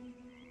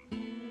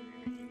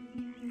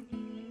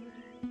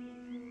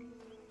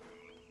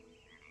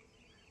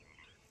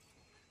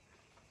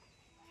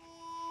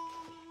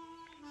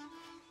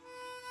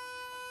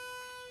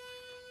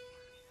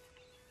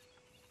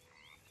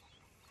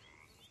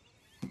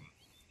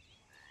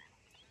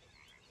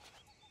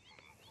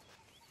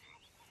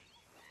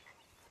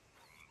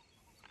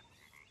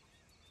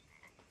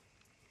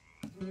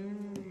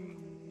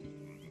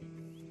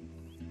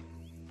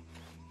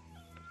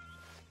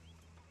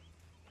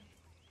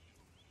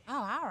 Oh,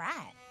 all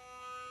right.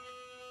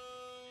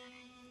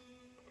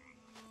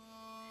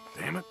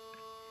 Damn it.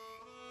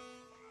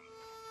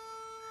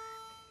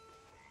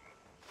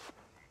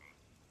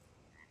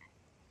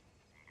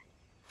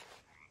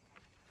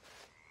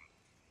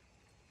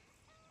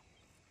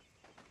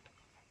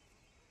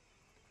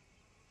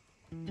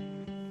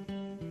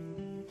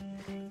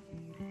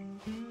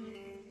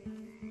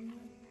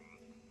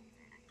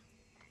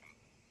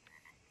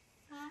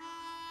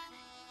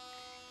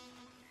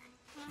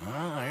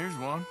 Ah, here's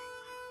one.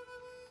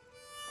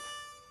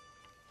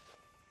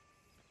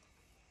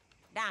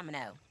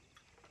 Domino.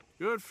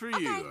 Good for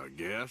you, I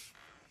guess.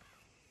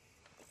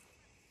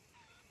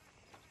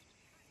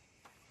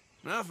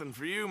 Nothing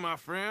for you, my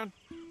friend.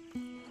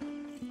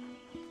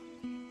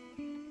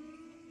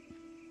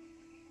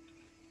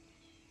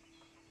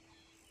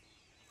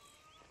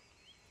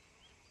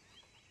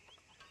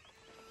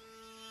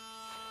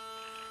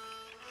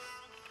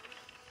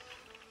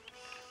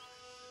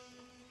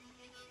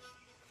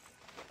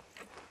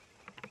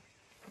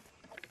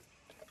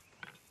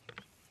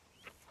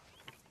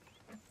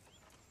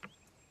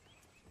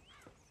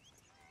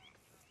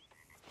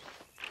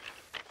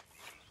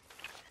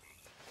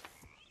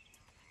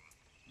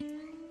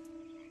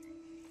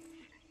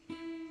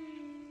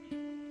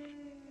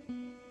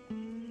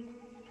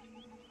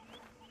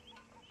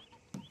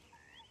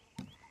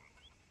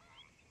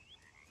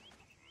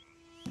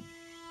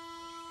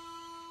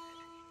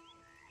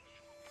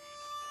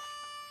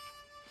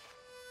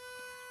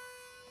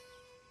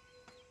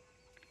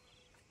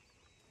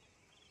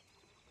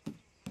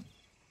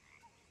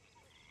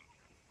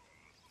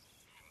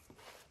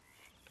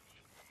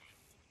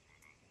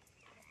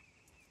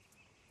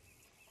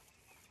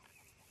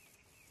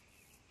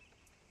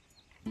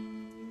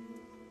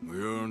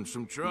 You're in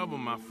some trouble,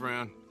 my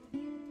friend.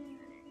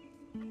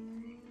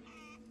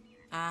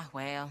 Ah,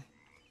 well.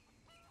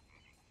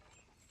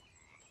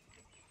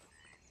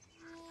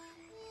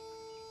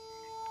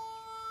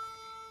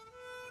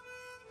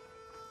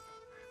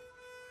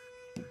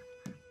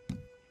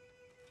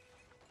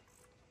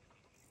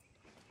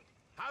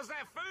 How's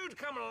that food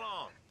coming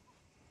along?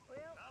 Well,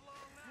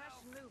 I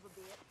should move a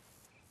bit.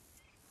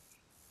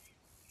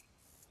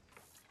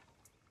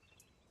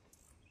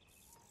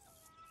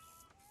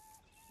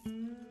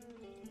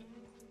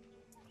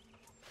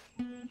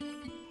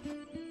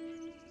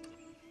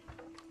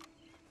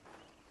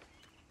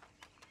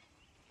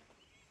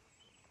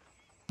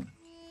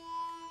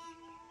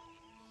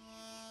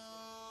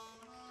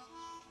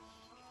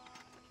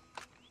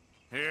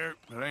 Here,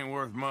 it ain't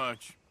worth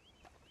much.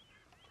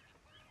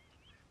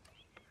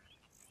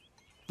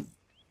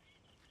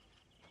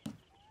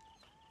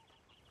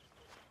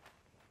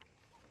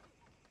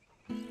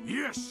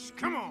 Yes,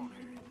 come on.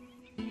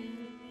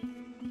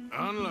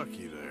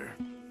 Unlucky there.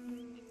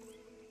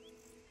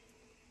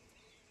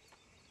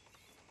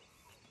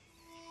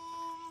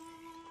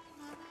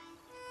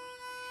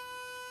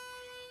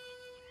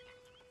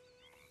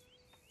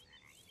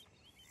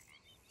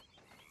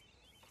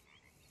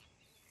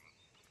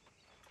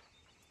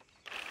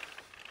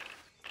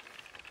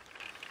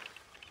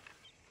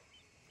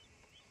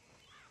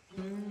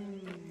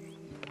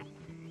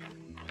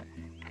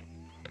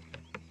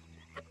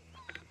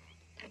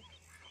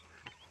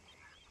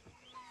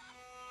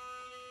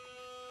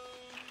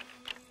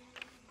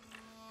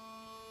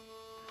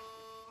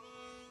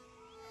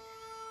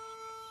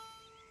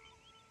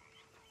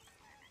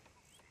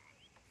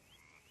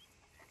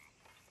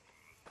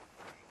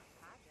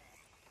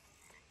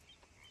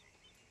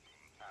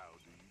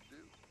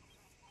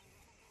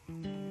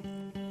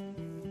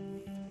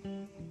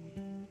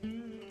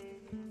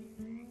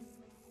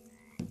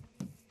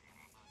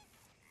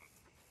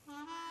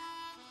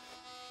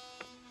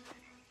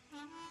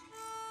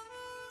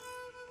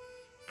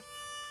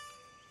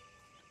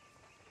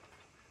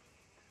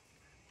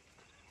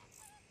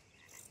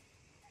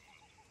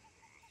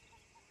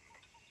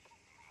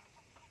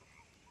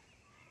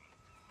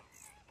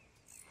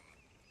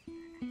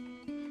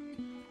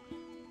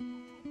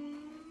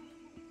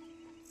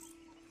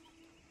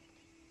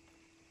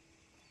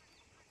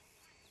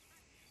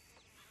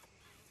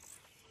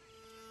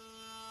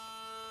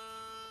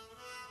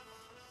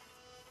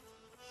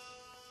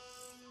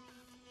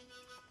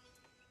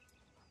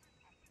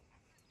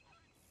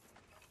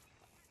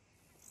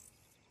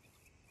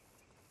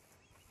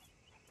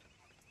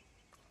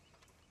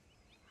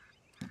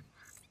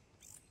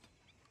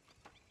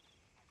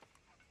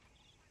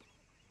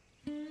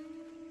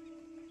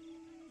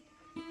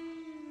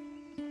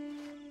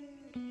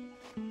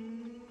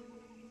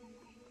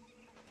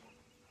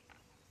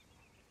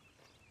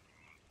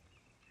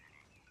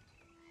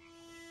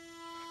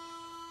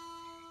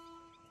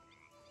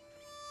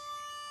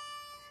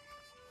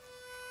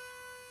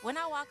 When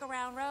I walk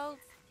around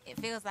roads, it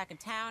feels like a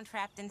town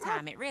trapped in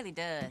time. It really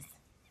does.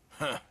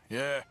 Huh,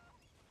 yeah.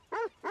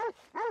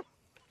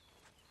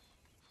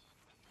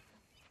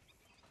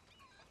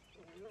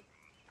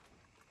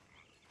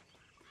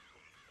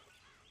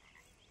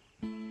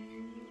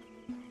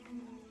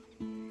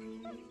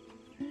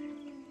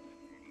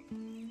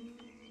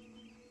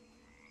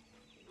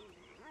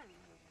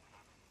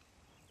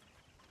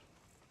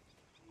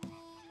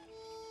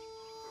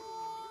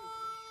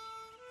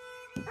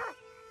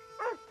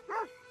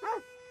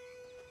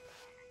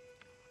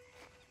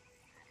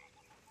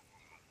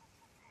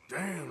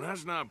 Damn,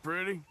 that's not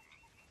pretty.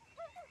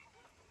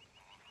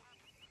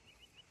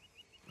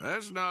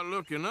 That's not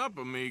looking up,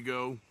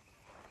 amigo.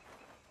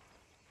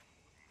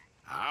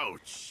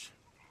 Ouch.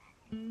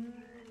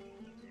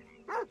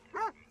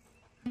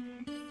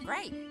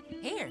 Great.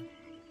 Here.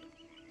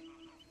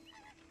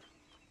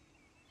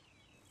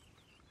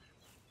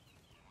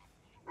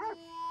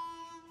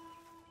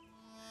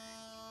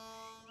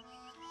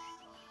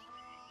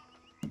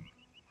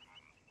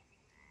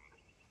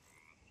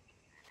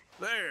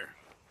 There.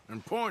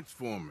 And points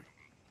for me.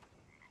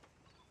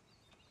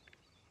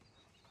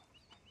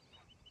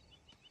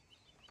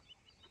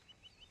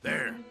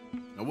 There.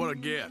 Now what I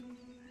get?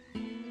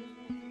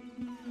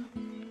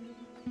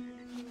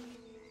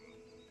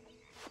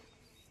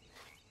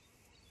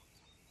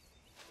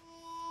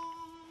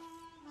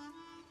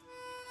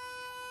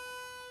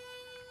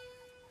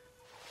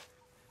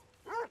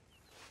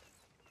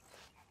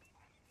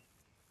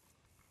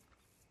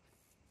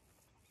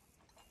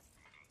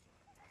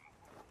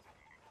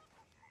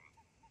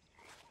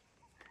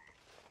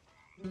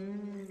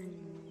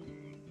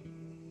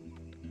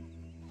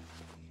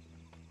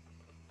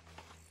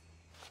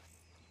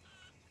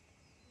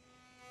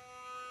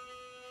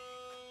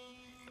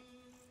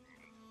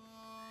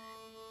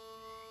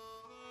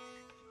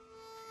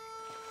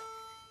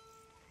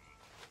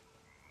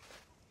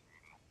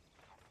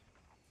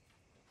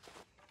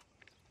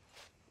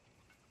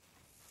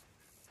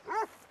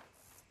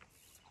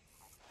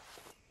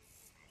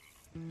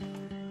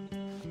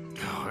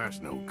 Oh,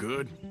 that's no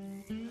good.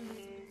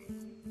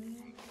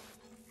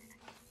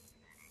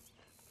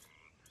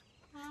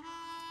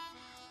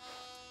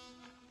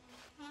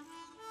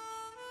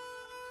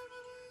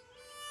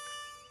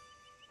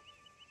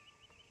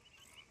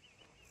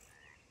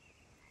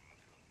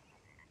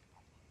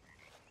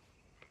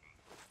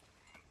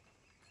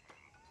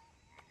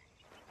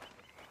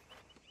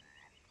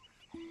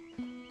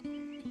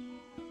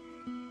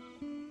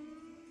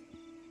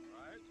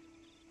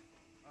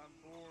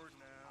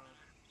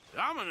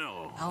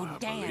 Domino. Oh, I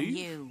damn believe.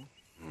 you.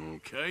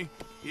 Okay.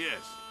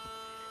 Yes.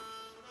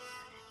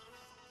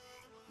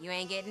 You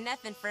ain't getting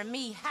nothing from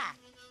me, ha!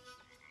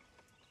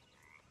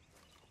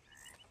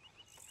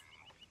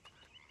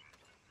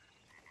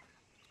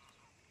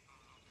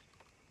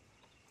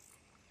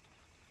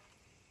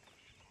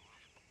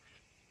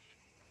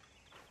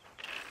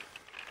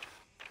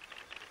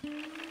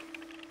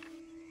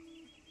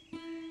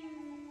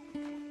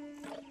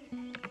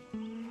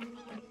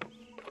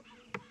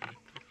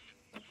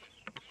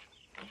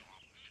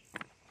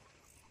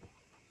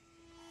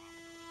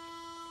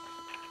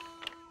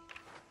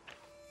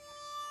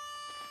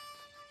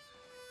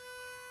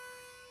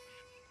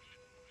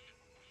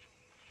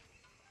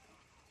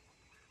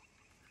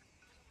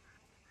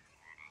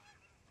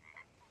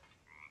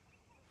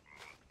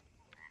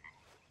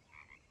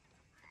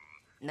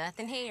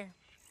 Nothing here.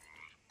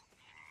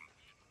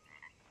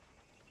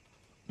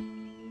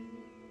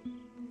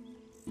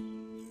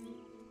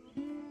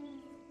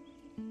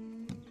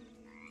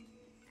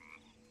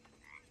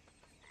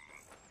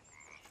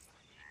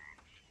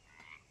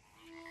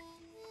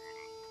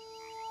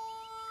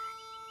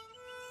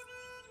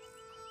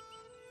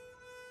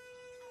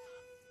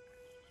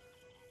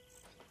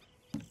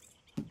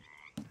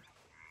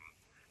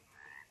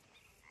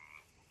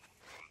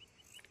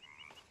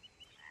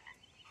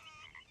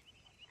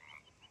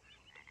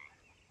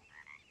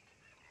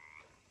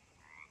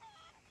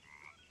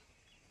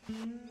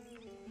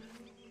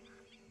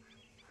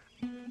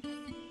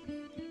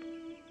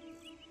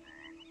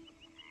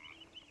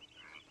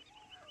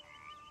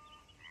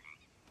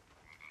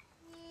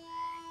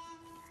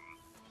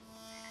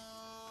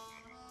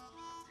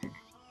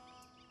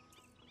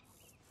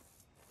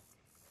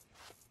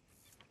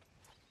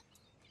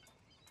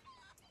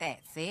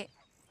 That's it.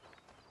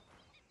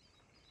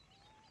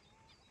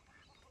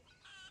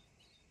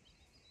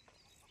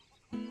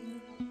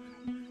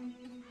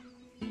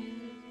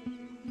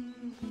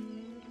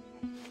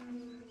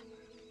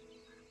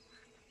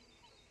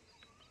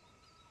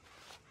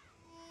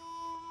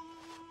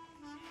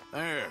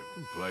 There,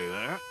 can play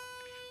that.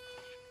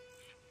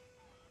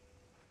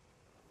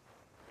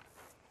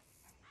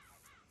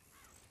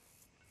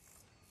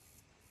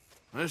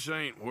 This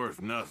ain't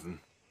worth nothing.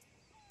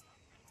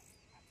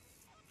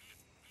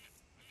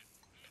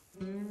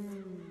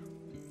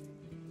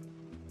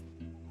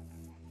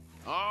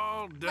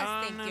 All done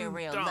Must think you're and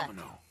real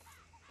domino. lucky.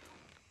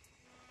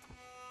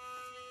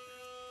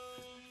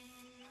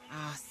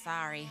 Oh,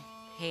 sorry.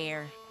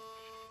 Here.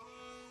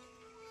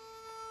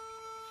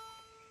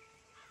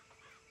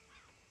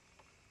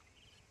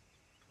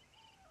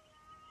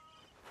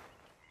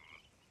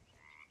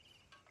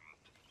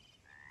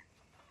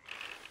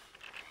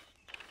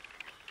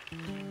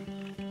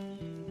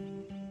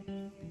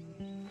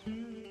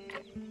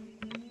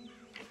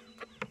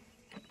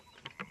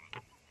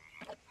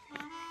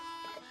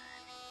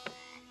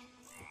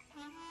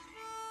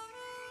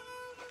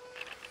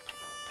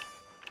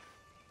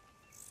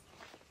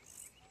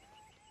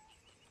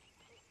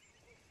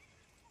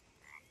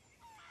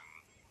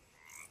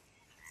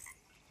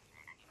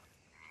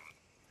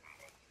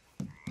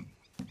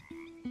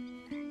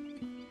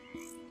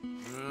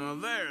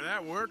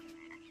 that worked.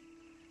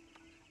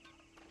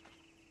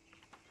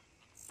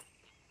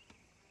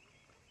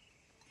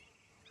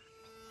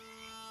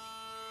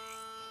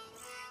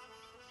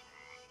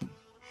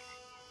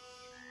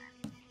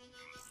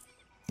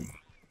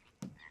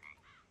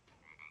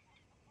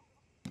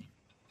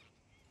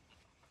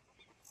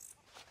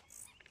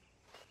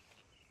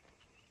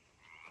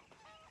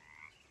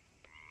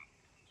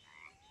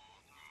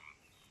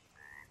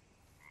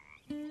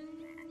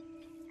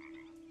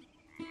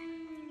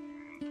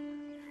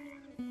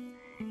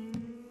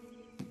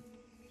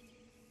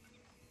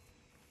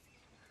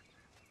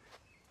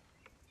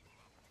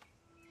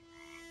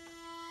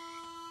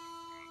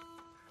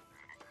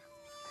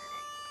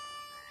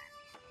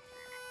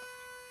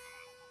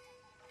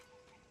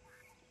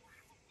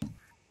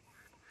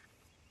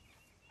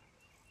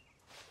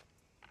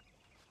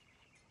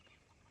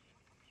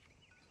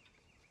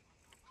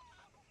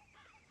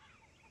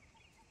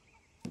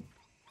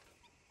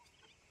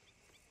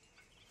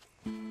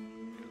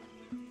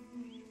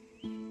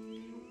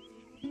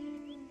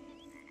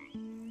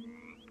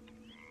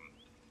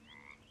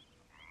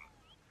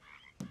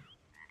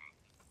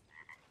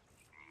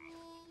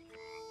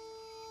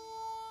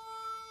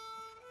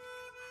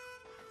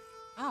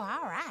 Oh,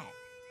 all right.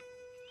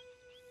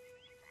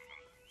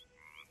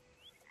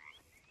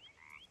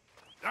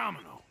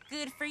 Domino.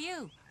 Good for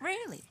you,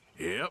 really.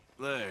 Yep,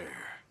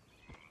 there.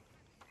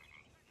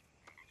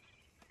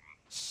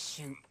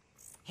 Shoot.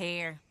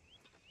 Here.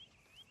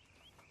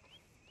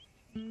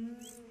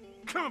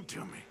 Come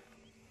to me.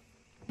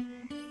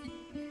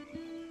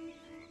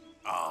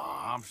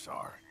 Oh, I'm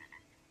sorry.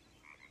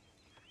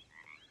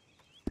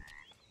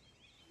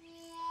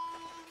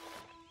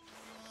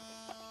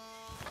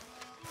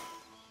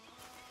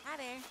 Hi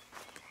there.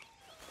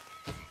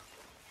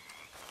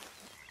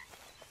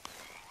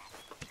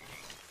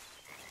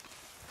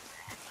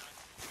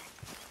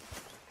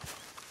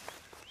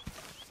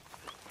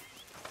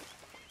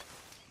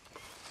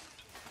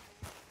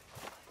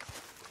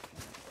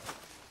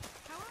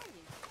 How are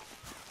you?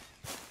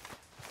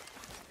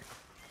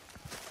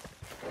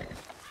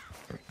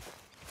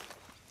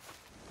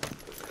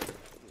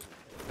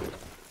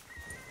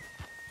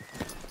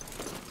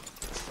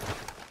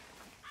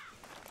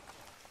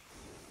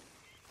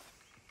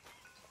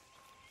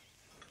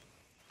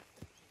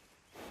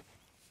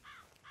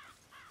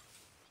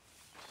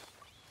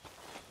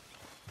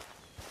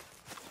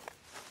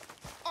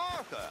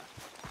 Arthur!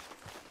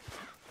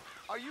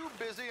 Are you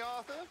busy,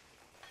 Arthur?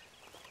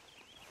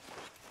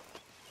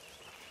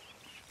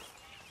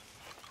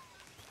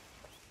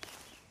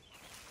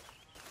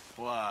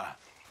 Why?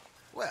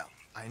 Well,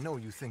 I know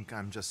you think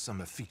I'm just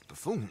some effete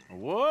buffoon.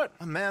 What?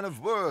 A man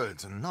of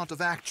words and not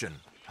of action.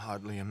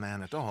 Hardly a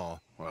man at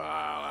all. Well,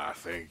 I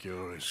think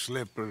you're as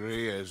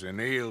slippery as an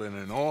eel in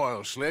an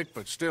oil slick,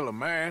 but still a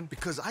man.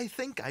 Because I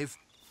think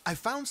I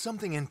found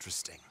something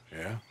interesting.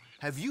 Yeah?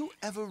 Have you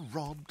ever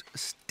robbed a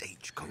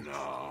stagecoach?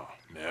 No,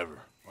 never.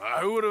 Well,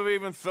 who would have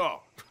even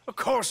thought? Of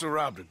course I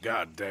robbed a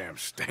goddamn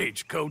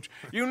stagecoach.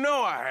 You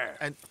know I have.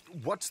 And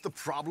what's the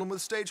problem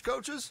with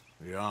stagecoaches?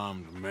 The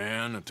armed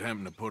man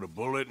attempting to put a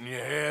bullet in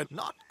your head?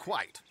 Not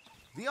quite.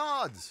 The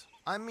odds.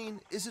 I mean,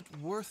 is it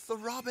worth the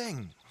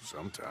robbing?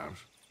 Sometimes.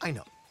 I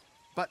know.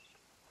 But,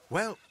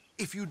 well,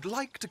 if you'd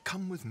like to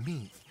come with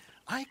me,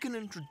 I can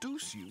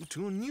introduce you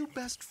to a new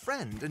best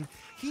friend, and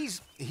he's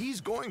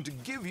going to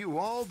give you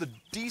all the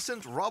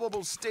decent,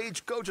 robbable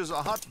stagecoaches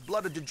a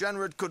hot-blooded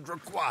degenerate could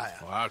require.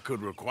 Well, I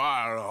could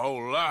require a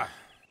whole lot.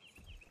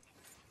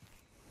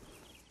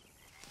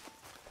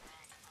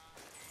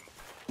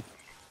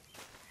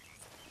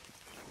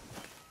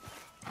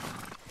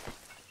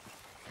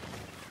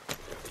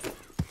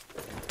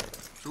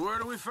 So where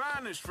do we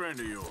find this friend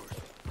of yours?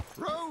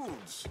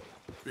 Rhodes!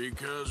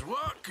 Because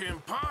what can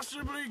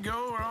possibly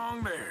go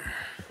wrong there?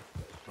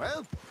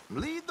 Well,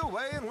 lead the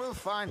way and we'll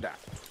find out.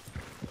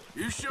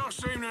 You sure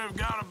seem to have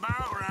got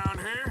about around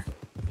here.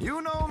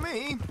 You know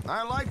me.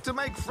 I like to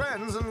make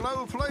friends in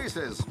low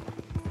places.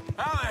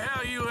 How the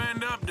hell you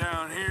end up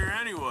down here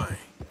anyway?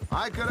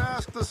 I could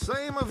ask the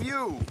same of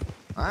you.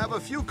 I have a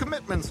few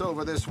commitments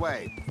over this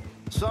way.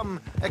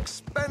 Some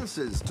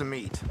expenses to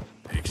meet.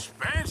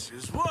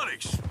 Expenses? What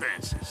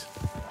expenses?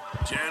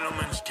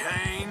 Gentlemen's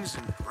canes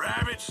and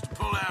rabbits to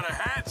pull out of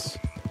hats?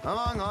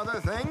 Among other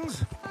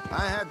things,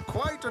 I had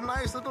quite a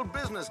nice little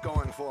business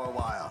going for a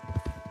while.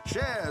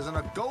 Shares in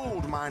a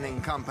gold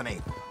mining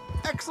company.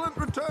 Excellent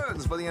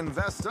returns for the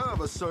investor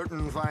of a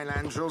certain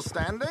financial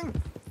standing.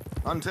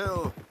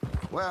 Until,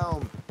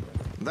 well,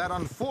 that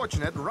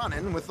unfortunate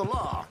run-in with the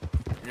law.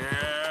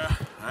 Yeah,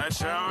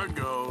 that's how it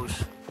goes.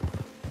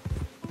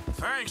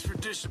 Thanks for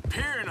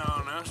disappearing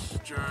on us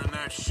during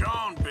that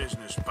Sean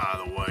business,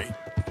 by the way.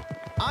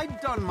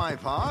 I'd done my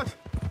part.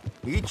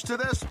 Each to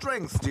their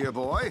strengths, dear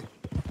boy.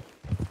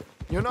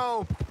 You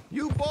know,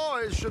 you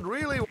boys should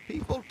really...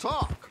 People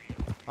talk.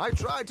 I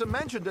tried to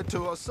mention it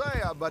to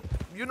Hosea, but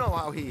you know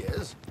how he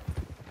is.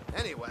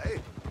 Anyway,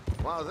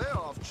 while they're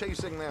off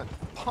chasing their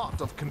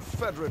pot of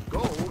Confederate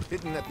gold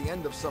hidden at the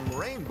end of some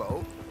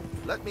rainbow,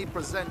 let me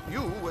present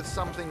you with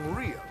something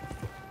real.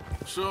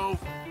 So,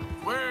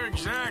 where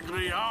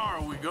exactly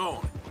are we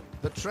going?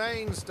 The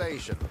train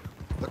station.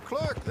 The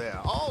clerk there,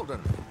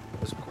 Alden,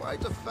 is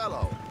quite a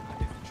fellow.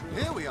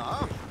 Here we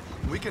are.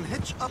 We can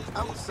hitch up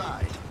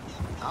outside.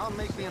 I'll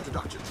make the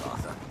introductions,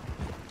 Arthur.